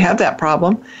who, if they have that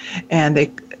problem, and I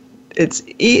think it's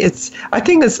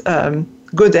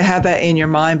good to have that in your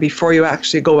mind before you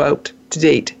actually go out to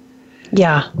date.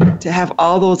 Yeah. To have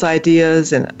all those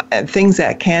ideas and things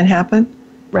that can happen.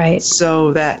 Right.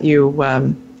 So that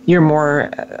you're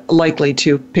more likely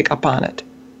to pick up on it.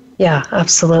 Yeah,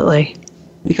 absolutely.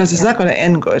 Because it's not going to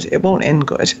end good. It won't end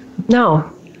good. No,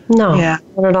 not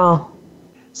at all.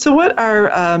 So what are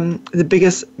the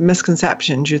biggest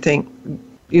misconceptions you think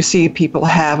you see people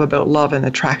have about love and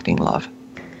attracting love?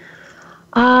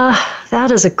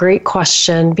 That is a great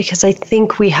question, because I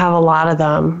think we have a lot of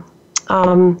them.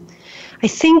 I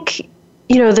think,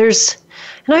 there's,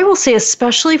 and I will say,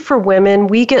 especially for women,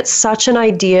 we get such an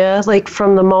idea, like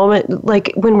from the moment,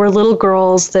 like when we're little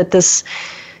girls, that this,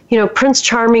 Prince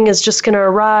Charming is just going to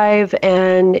arrive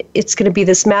and it's going to be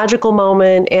this magical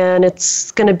moment and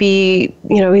it's going to be,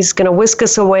 he's going to whisk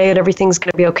us away and everything's going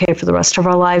to be okay for the rest of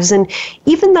our lives. And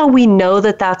even though we know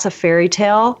that that's a fairy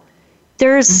tale,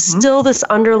 there's still this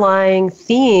underlying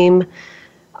theme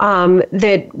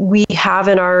that we have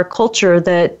in our culture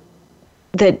that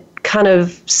kind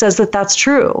of says that that's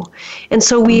true. And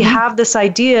so we have this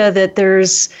idea that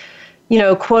there's,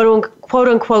 quote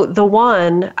unquote, the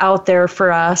one out there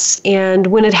for us. And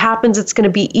when it happens, it's going to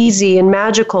be easy and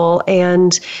magical,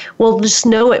 and we'll just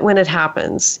know it when it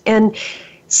happens. And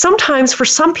sometimes for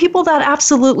some people that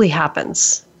absolutely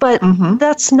happens, but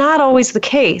that's not always the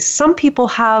case. Some people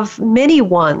have many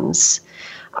ones.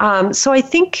 So I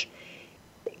think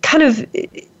kind of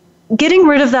getting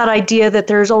rid of that idea that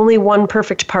there's only one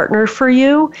perfect partner for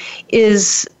you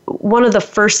is one of the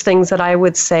first things that I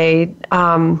would say.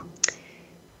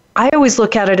 I always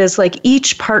look at it as like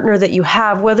each partner that you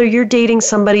have, whether you're dating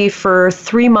somebody for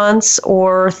 3 months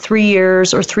or 3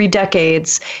 years or 3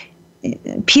 decades,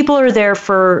 people are there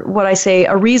for what I say,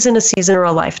 a reason, a season, or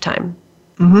a lifetime.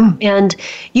 And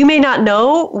you may not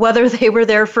know whether they were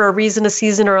there for a reason, a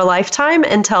season, or a lifetime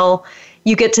until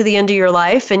you get to the end of your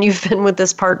life and you've been with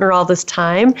this partner all this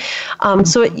time.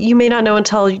 So you may not know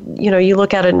until, you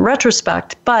look at it in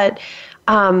retrospect, but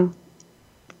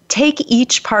take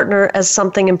each partner as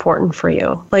something important for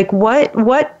you. Like what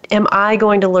am I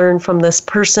going to learn from this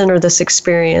person or this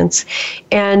experience?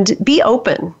 And be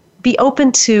open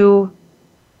to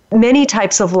many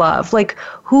types of love. Like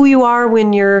who you are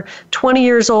when you're 20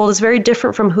 years old is very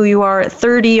different from who you are at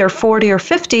 30 or 40 or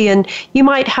 50. And you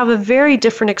might have a very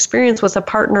different experience with a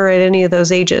partner at any of those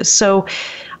ages. So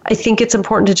I think it's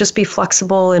important to just be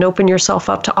flexible and open yourself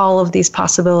up to all of these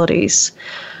possibilities.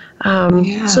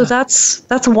 So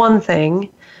that's one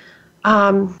thing.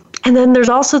 And then there's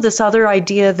also this other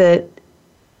idea that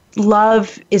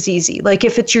love is easy. Like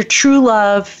if it's your true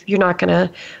love, you're not going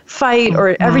to fight,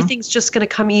 or everything's just going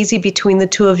to come easy between the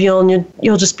two of you, and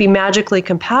you'll just be magically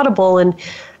compatible. And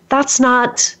that's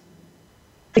not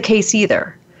the case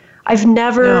either. I've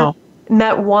never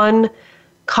met one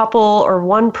couple or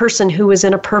one person who is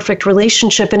in a perfect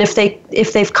relationship, and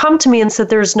if they've come to me and said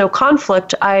there's no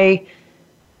conflict, I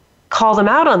call them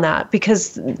out on that,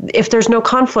 because if there's no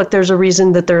conflict, there's a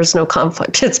reason that there's no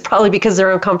conflict. It's probably because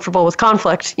they're uncomfortable with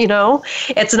conflict,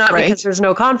 It's not because there's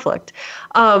no conflict.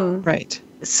 Right.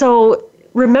 So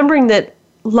remembering that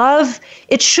love,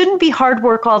 it shouldn't be hard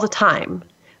work all the time,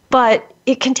 but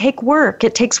it can take work.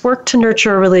 It takes work to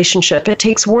nurture a relationship. It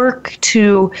takes work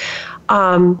to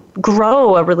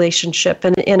grow a relationship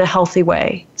in a healthy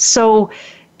way. So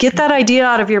get that idea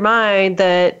out of your mind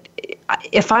that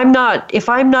if I'm not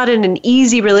in an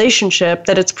easy relationship,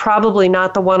 that it's probably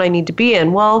not the one I need to be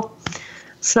in. Well,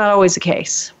 it's not always the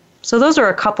case. So those are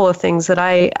a couple of things that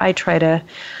I try to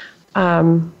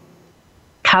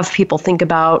have people think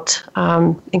about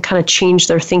and kind of change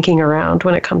their thinking around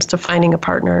when it comes to finding a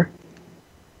partner.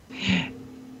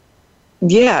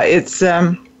 Yeah, it's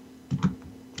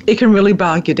it can really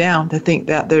bog you down to think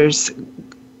that there's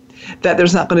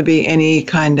not going to be any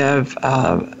kind of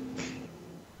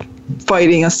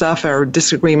fighting and stuff or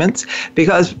disagreements,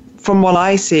 because from what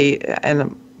I see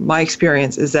and my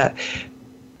experience is that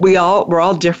we're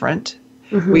all different.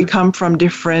 Mm-hmm. We come from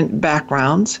different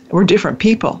backgrounds. We're different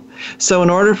people. So in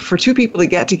order for two people to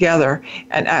get together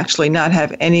and actually not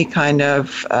have any kind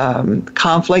of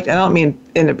conflict, I don't mean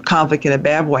conflict in a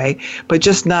bad way, but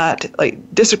just not like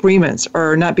disagreements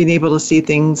or not being able to see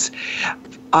things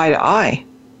eye to eye.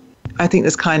 I think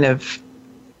this kind of,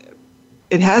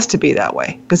 it has to be that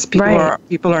way, because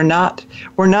we're not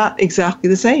exactly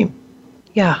the same.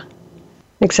 Yeah,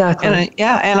 exactly.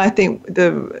 And I think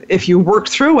if you work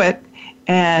through it,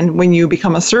 and when you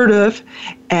become assertive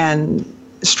and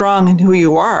strong in who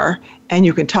you are, and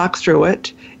you can talk through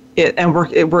it,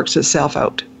 it works itself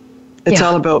out. It's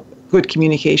all about good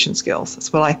communication skills.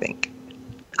 That's what I think.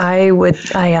 I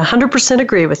 100%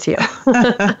 agree with you.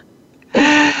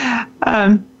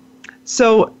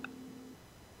 So,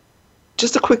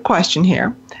 just a quick question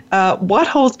here. What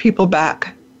holds people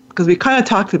back? Because we kind of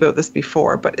talked about this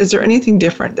before, but is there anything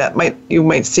different that you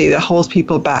might see that holds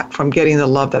people back from getting the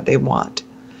love that they want?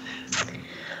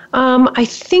 I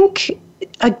think,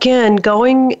 again,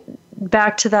 going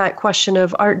back to that question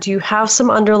of do you have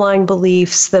some underlying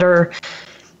beliefs that are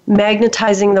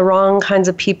magnetizing the wrong kinds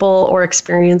of people or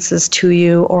experiences to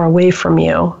you or away from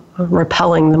you,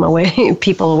 repelling them away,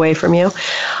 people away from you?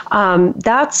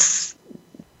 That's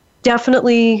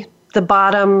definitely the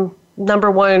bottom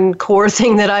number one core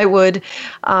thing that I would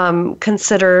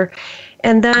consider.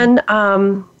 And then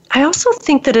I also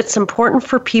think that it's important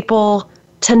for people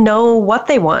to know what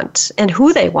they want and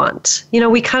who they want.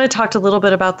 We kind of talked a little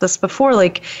bit about this before,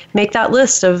 like make that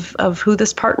list of who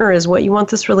this partner is, what you want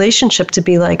this relationship to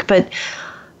be like. But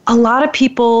a lot of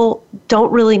people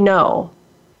don't really know.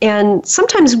 And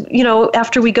sometimes,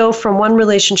 after we go from one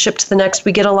relationship to the next,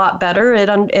 we get a lot better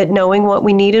at knowing what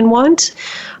we need and want.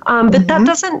 But that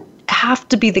doesn't have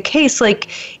to be the case. Like,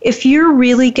 if you're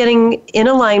really getting in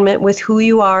alignment with who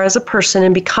you are as a person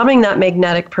and becoming that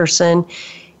magnetic person,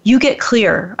 you get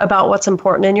clear about what's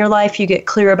important in your life. You get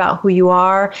clear about who you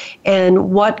are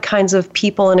and what kinds of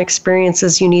people and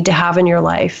experiences you need to have in your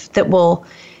life that will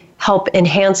help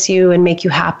enhance you and make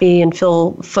you happy and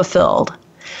feel fulfilled.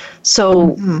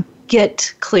 So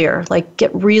get clear, like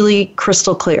get really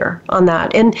crystal clear on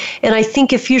that. And I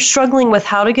think if you're struggling with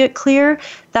how to get clear,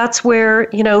 that's where,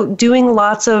 doing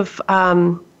lots of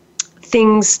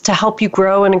things to help you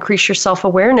grow and increase your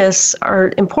self-awareness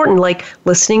are important, like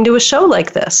listening to a show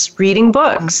like this, reading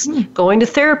books, going to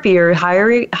therapy or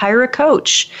hire a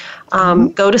coach,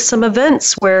 go to some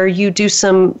events where you do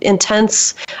some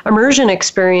intense immersion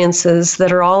experiences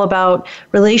that are all about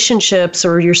relationships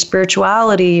or your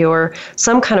spirituality or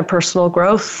some kind of personal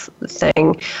growth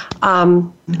thing.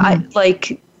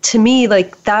 To me,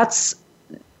 that's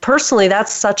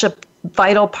such a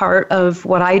vital part of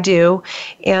what I do.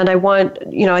 And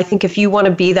I think if you want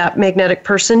to be that magnetic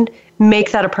person,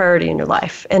 make that a priority in your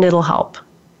life and it'll help.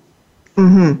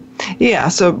 Yeah.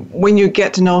 So when you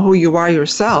get to know who you are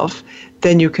yourself,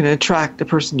 then you can attract the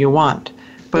person you want.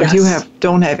 But if you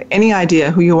don't have any idea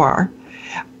who you are,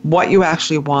 what you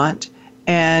actually want,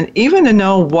 and even to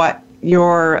know what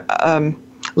your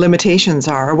limitations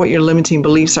are, what your limiting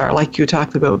beliefs are, like you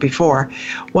talked about before,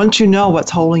 once you know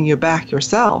what's holding you back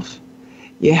yourself,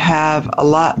 you have a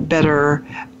lot better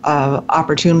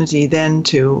opportunity then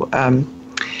to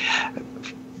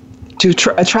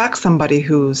attract somebody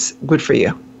who's good for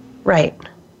you. Right.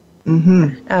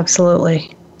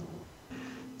 Absolutely.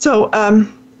 So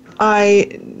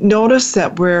I noticed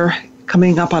that we're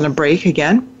coming up on a break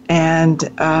again, and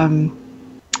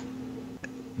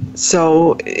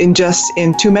so in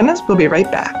 2 minutes, we'll be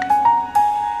right back.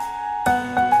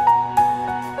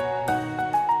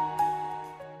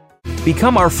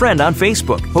 Become our friend on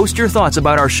Facebook. Post your thoughts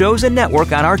about our shows and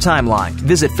network on our timeline.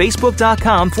 Visit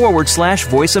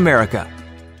facebook.com/Voice America.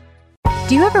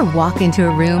 Do you ever walk into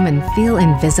a room and feel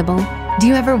invisible? Do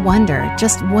you ever wonder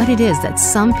just what it is that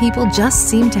some people just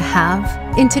seem to have?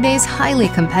 In today's highly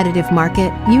competitive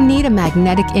market, you need a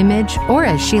magnetic image, or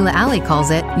as Sheila Alley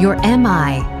calls it, your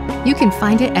MI. You can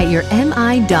find it at your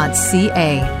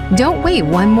mi.ca. Don't wait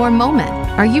one more moment.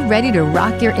 Are you ready to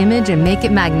rock your image and make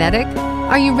it magnetic?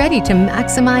 Are you ready to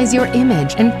maximize your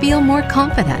image and feel more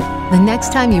confident? The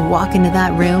next time you walk into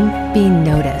that room, be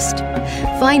noticed.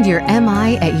 Find your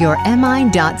MI at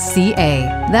yourmi.ca.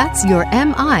 That's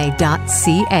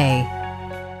yourmi.ca.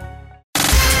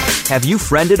 Have you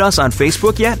friended us on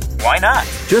Facebook yet? Why not?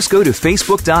 Just go to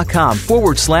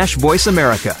facebook.com/Voice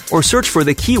America or search for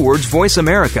the keywords Voice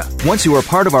America. Once you are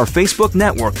part of our Facebook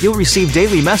network, you'll receive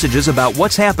daily messages about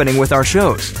what's happening with our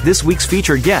shows, this week's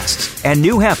featured guests, and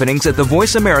new happenings at the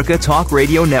Voice America Talk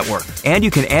Radio Network. And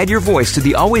you can add your voice to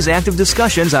the always active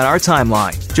discussions on our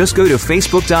timeline. Just go to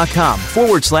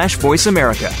facebook.com/Voice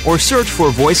America or search for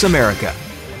Voice America.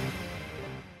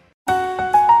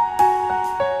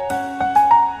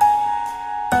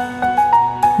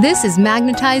 This is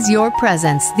Magnetize Your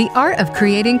Presence, the art of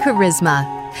creating charisma.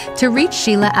 To reach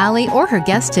Sheila Alley or her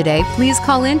guest today, please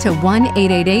call in to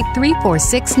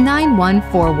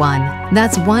 1-888-346-9141.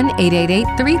 That's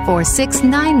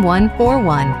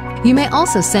 1-888-346-9141. You may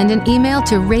also send an email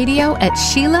to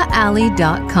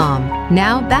radio@SheilaAlley.com.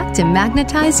 Now back to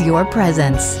Magnetize Your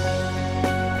Presence.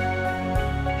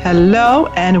 Hello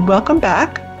and welcome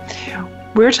back.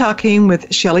 We're talking with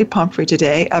Chelli Pumphrey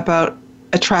today about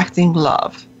attracting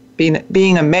love,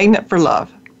 being a magnet for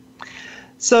love.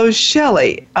 So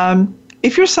Chelli,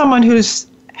 if you're someone who's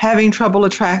having trouble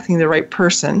attracting the right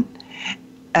person,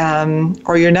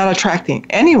 or you're not attracting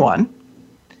anyone,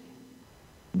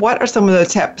 what are some of the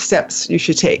steps you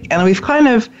should take? And we've kind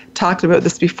of talked about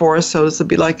this before, so this will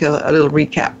be like a little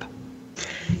recap.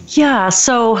 Yeah,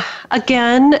 so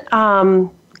again,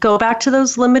 go back to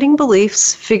those limiting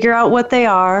beliefs, figure out what they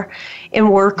are, and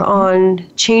work on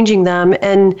changing them.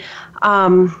 And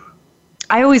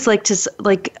I always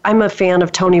I'm a fan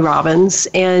of Tony Robbins,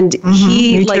 and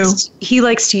he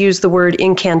likes to use the word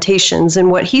incantations.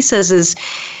 And what he says is,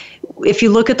 if you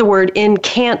look at the word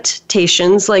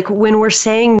incantations, like when we're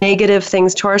saying negative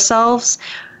things to ourselves,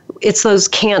 it's those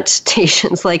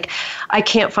cantations, like I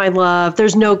can't find love,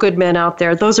 there's no good men out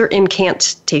there. Those are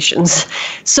incantations.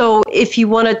 So if you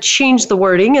want to change the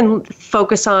wording and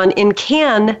focus on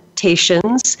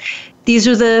incantations, these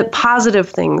are the positive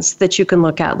things that you can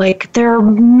look at. Like, there are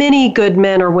many good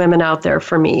men or women out there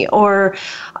for me. Or,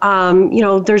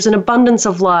 there's an abundance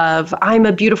of love. I'm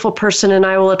a beautiful person and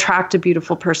I will attract a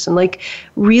beautiful person. Like,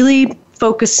 really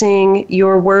focusing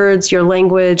your words, your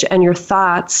language, and your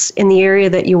thoughts in the area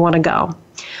that you want to go.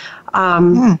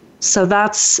 So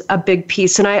that's a big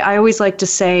piece. And I always like to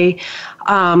say,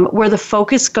 where the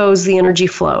focus goes, the energy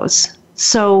flows.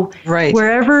 So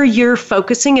wherever you're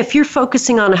focusing, if you're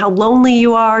focusing on how lonely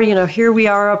you are, here we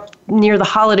are up near the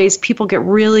holidays, people get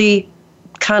really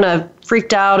kind of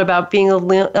freaked out about being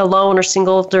alone or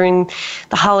single during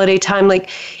the holiday time.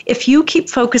 Like, if you keep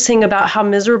focusing about how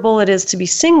miserable it is to be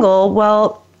single,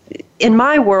 well, in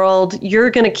my world,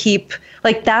 you're going to keep,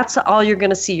 that's all you're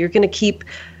going to see. You're going to keep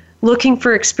looking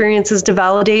for experiences to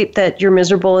validate that you're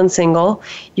miserable and single.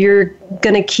 You're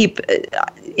going to keep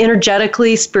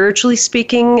energetically, spiritually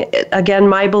speaking, again,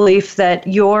 my belief that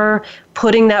you're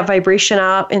putting that vibration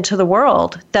out into the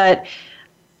world, that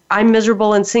I'm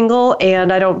miserable and single,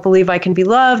 and I don't believe I can be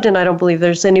loved, and I don't believe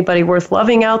there's anybody worth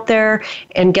loving out there.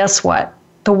 And guess what?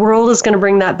 The world is going to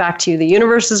bring that back to you. The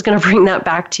universe is going to bring that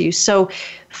back to you. So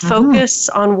focus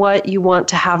on what you want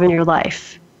to have in your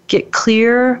life. Get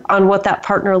clear on what that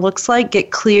partner looks like.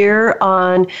 Get clear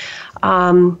on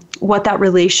what that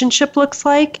relationship looks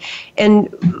like. And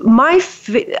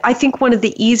I think one of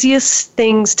the easiest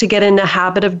things to get in the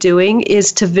habit of doing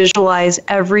is to visualize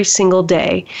every single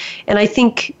day. And I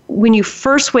think when you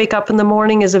first wake up in the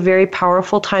morning is a very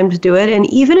powerful time to do it. And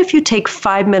even if you take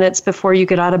 5 minutes before you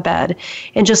get out of bed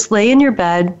and just lay in your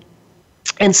bed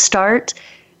and start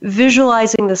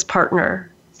visualizing this partner.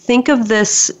 Think of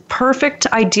this perfect,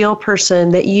 ideal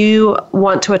person that you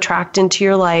want to attract into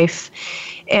your life,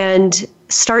 and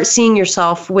start seeing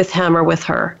yourself with him or with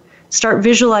her. Start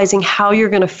visualizing how you're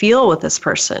going to feel with this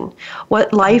person,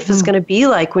 what life is going to be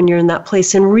like when you're in that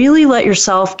place, and really let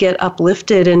yourself get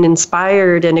uplifted and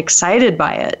inspired and excited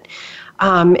by it.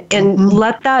 And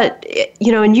let that,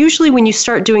 and usually when you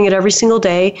start doing it every single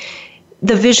day,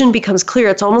 the vision becomes clear.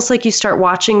 It's almost like you start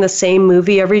watching the same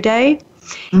movie every day,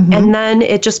 and then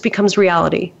it just becomes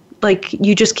reality. Like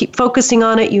you just keep focusing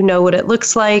on it, you know what it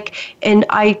looks like, and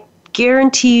I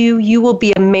guarantee you will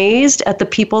be amazed at the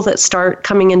people that start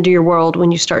coming into your world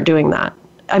when you start doing that.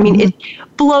 I mean, it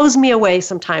blows me away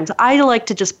sometimes. I like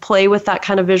to just play with that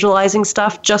kind of visualizing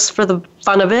stuff just for the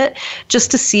fun of it,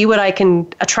 just to see what I can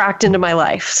attract into my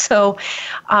life. So,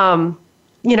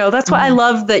 that's why I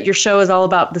love that your show is all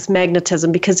about this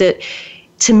magnetism, because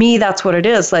to me, that's what it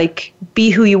is. Like, be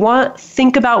who you want,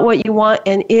 think about what you want,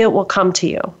 and it will come to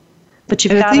you. But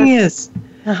you've got to... The thing is,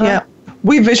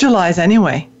 we visualize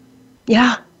anyway.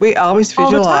 Yeah. We always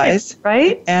visualize. All the time,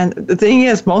 right? And the thing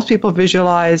is, most people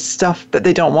visualize stuff that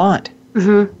they don't want.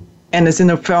 And it's in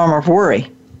the form of worry.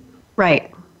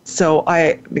 Right. So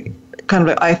I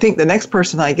think the next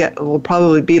person I get will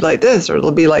probably be like this, or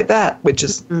it'll be like that, which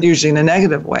is usually in a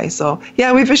negative way. So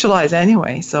yeah, we visualize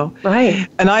anyway. So right.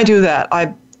 And I do that.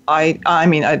 I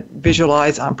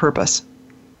visualize on purpose.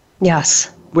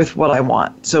 Yes. With what I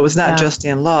want. So it's not just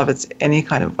in love, it's any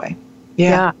kind of way.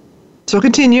 Yeah. So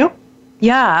continue.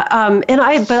 Yeah.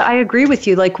 But I agree with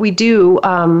you. Like we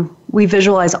we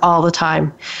visualize all the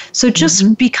time. So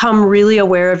just become really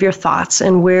aware of your thoughts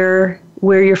and where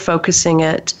you're focusing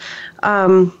it.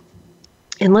 And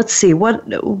let's see,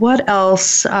 what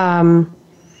else? The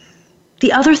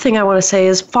other thing I want to say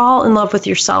is fall in love with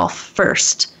yourself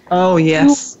first. Oh,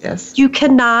 yes. Yes. You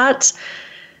cannot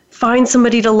find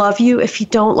somebody to love you if you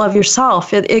don't love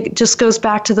yourself. It just goes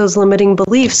back to those limiting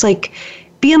beliefs. Like,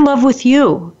 be in love with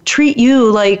you. Treat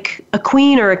you like a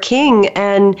queen or a king,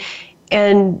 and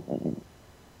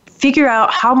figure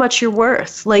out how much you're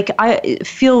worth. Like, I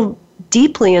feel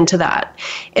deeply into that.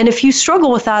 And if you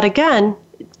struggle with that again,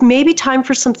 maybe time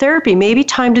for some therapy, maybe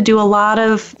time to do a lot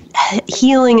of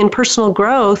healing and personal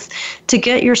growth to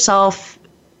get yourself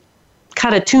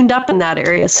kind of tuned up in that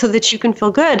area so that you can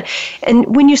feel good.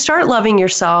 And when you start loving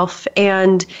yourself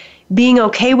and being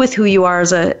okay with who you are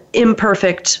as a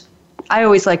imperfect, I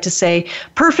always like to say,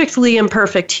 perfectly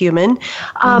imperfect human,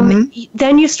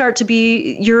 then you start to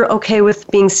you're okay with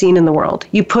being seen in the world.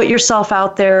 You put yourself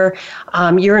out there,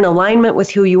 you're in alignment with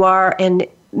who you are, and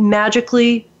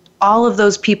magically all of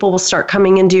those people will start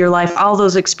coming into your life. All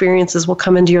those experiences will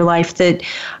come into your life that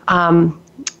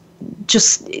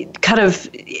just kind of,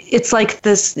 it's like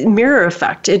this mirror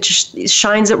effect. It just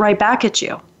shines it right back at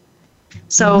you.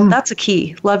 So that's a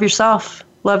key. Love yourself.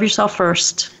 Love yourself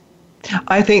first.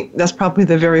 I think that's probably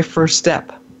the very first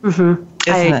step, isn't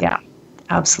it? Yeah,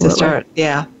 absolutely. To start,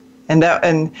 yeah.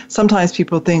 And sometimes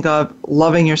people think of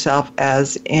loving yourself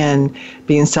as in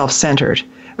being self-centered,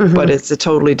 but it's a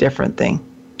totally different thing.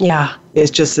 Yeah.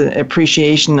 It's just an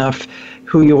appreciation of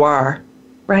who you are.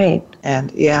 Right.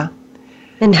 And yeah.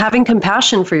 And having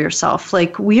compassion for yourself.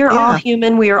 Like, we are all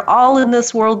human. We are all in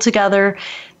this world together.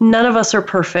 None of us are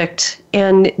perfect.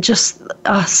 And just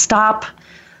stop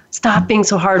being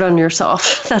so hard on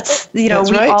yourself. That's we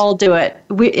right. all do it.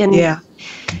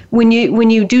 When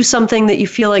you do something that you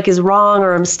feel like is wrong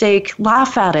or a mistake,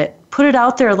 laugh at it. Put it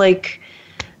out there. Like,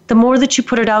 the more that you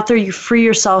put it out there, you free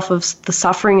yourself of the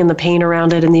suffering and the pain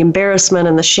around it and the embarrassment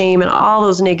and the shame and all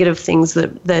those negative things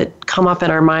that come up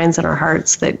in our minds and our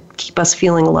hearts that keep us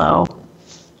feeling low.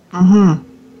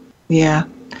 Yeah.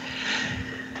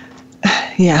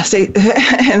 Yeah.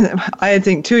 And I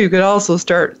think, too, you could also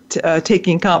start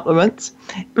taking compliments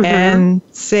and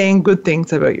saying good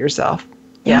things about yourself.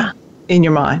 Yeah. In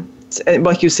your mind.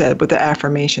 Like you said, with the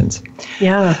affirmations.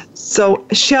 Yeah. So,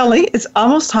 Chelli, it's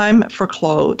almost time for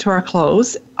our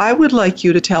close. I would like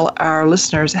you to tell our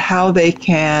listeners how they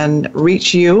can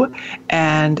reach you,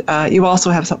 and you also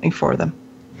have something for them.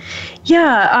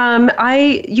 Yeah,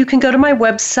 you can go to my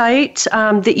website.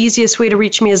 The easiest way to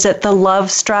reach me is at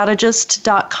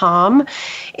thelovestrategist.com.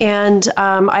 And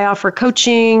I offer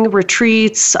coaching,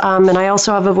 retreats, and I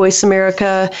also have a Voice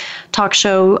America talk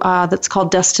show that's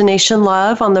called Destination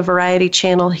Love on the Variety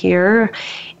Channel here.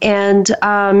 And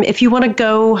if you want to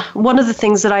go, one of the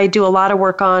things that I do a lot of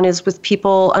work on is with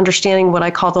people understanding what I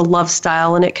call the love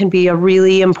style, and it can be a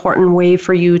really important way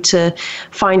for you to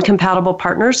find compatible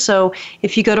partners. So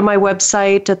if you go to my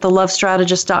website at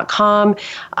thelovestrategist.com,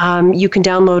 you can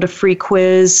download a free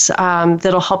quiz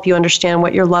that'll help you understand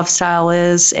what your love style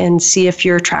is and see if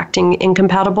you're attracting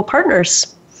incompatible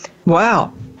partners.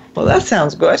 Wow. Well, that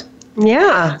sounds good.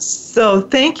 Yeah. So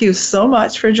thank you so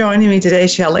much for joining me today,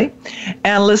 Chelli.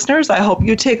 And listeners, I hope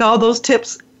you take all those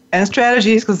tips and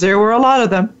strategies, because there were a lot of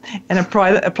them, and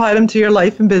apply them to your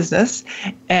life and business.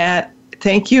 And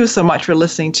thank you so much for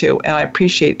listening to, and I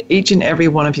appreciate each and every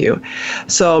one of you.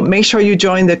 So make sure you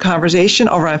join the conversation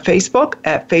over on Facebook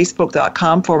at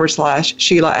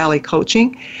facebook.com/Sheila Alley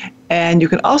Coaching. And you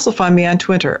can also find me on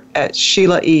Twitter at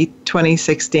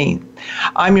SheilaE2016.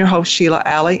 I'm your host, Sheila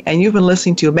Alley, and you've been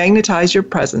listening to Magnetize Your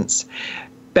Presence.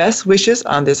 Best wishes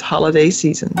on this holiday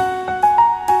season.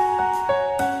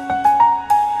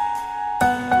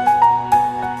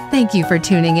 Thank you for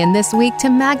tuning in this week to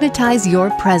Magnetize Your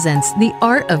Presence, the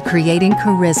art of creating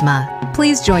charisma.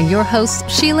 Please join your host,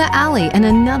 Sheila Alley, and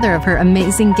another of her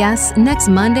amazing guests next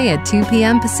Monday at 2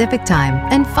 p.m. Pacific Time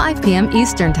and 5 p.m.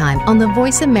 Eastern Time on the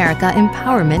Voice America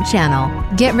Empowerment Channel.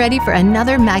 Get ready for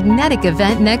another magnetic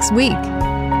event next week.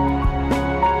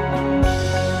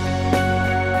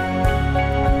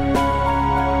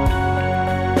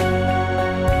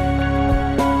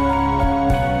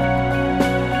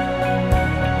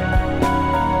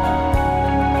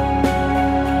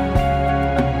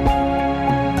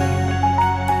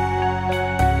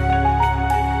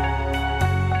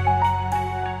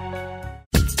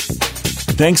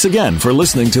 Thanks again for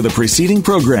listening to the preceding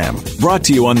program, brought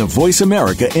to you on the Voice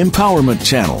America Empowerment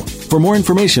Channel. For more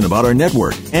information about our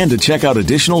network and to check out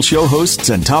additional show hosts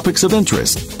and topics of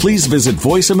interest, please visit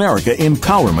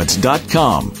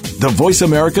voiceamericaempowerment.com. The Voice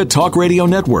America Talk Radio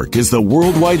Network is the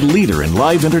worldwide leader in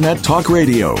live Internet talk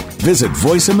radio. Visit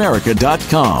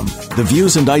voiceamerica.com. The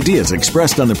views and ideas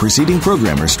expressed on the preceding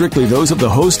program are strictly those of the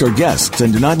host or guests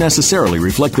and do not necessarily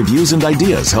reflect the views and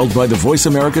ideas held by the Voice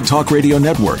America Talk Radio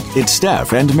Network, its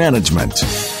staff, and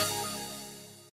management.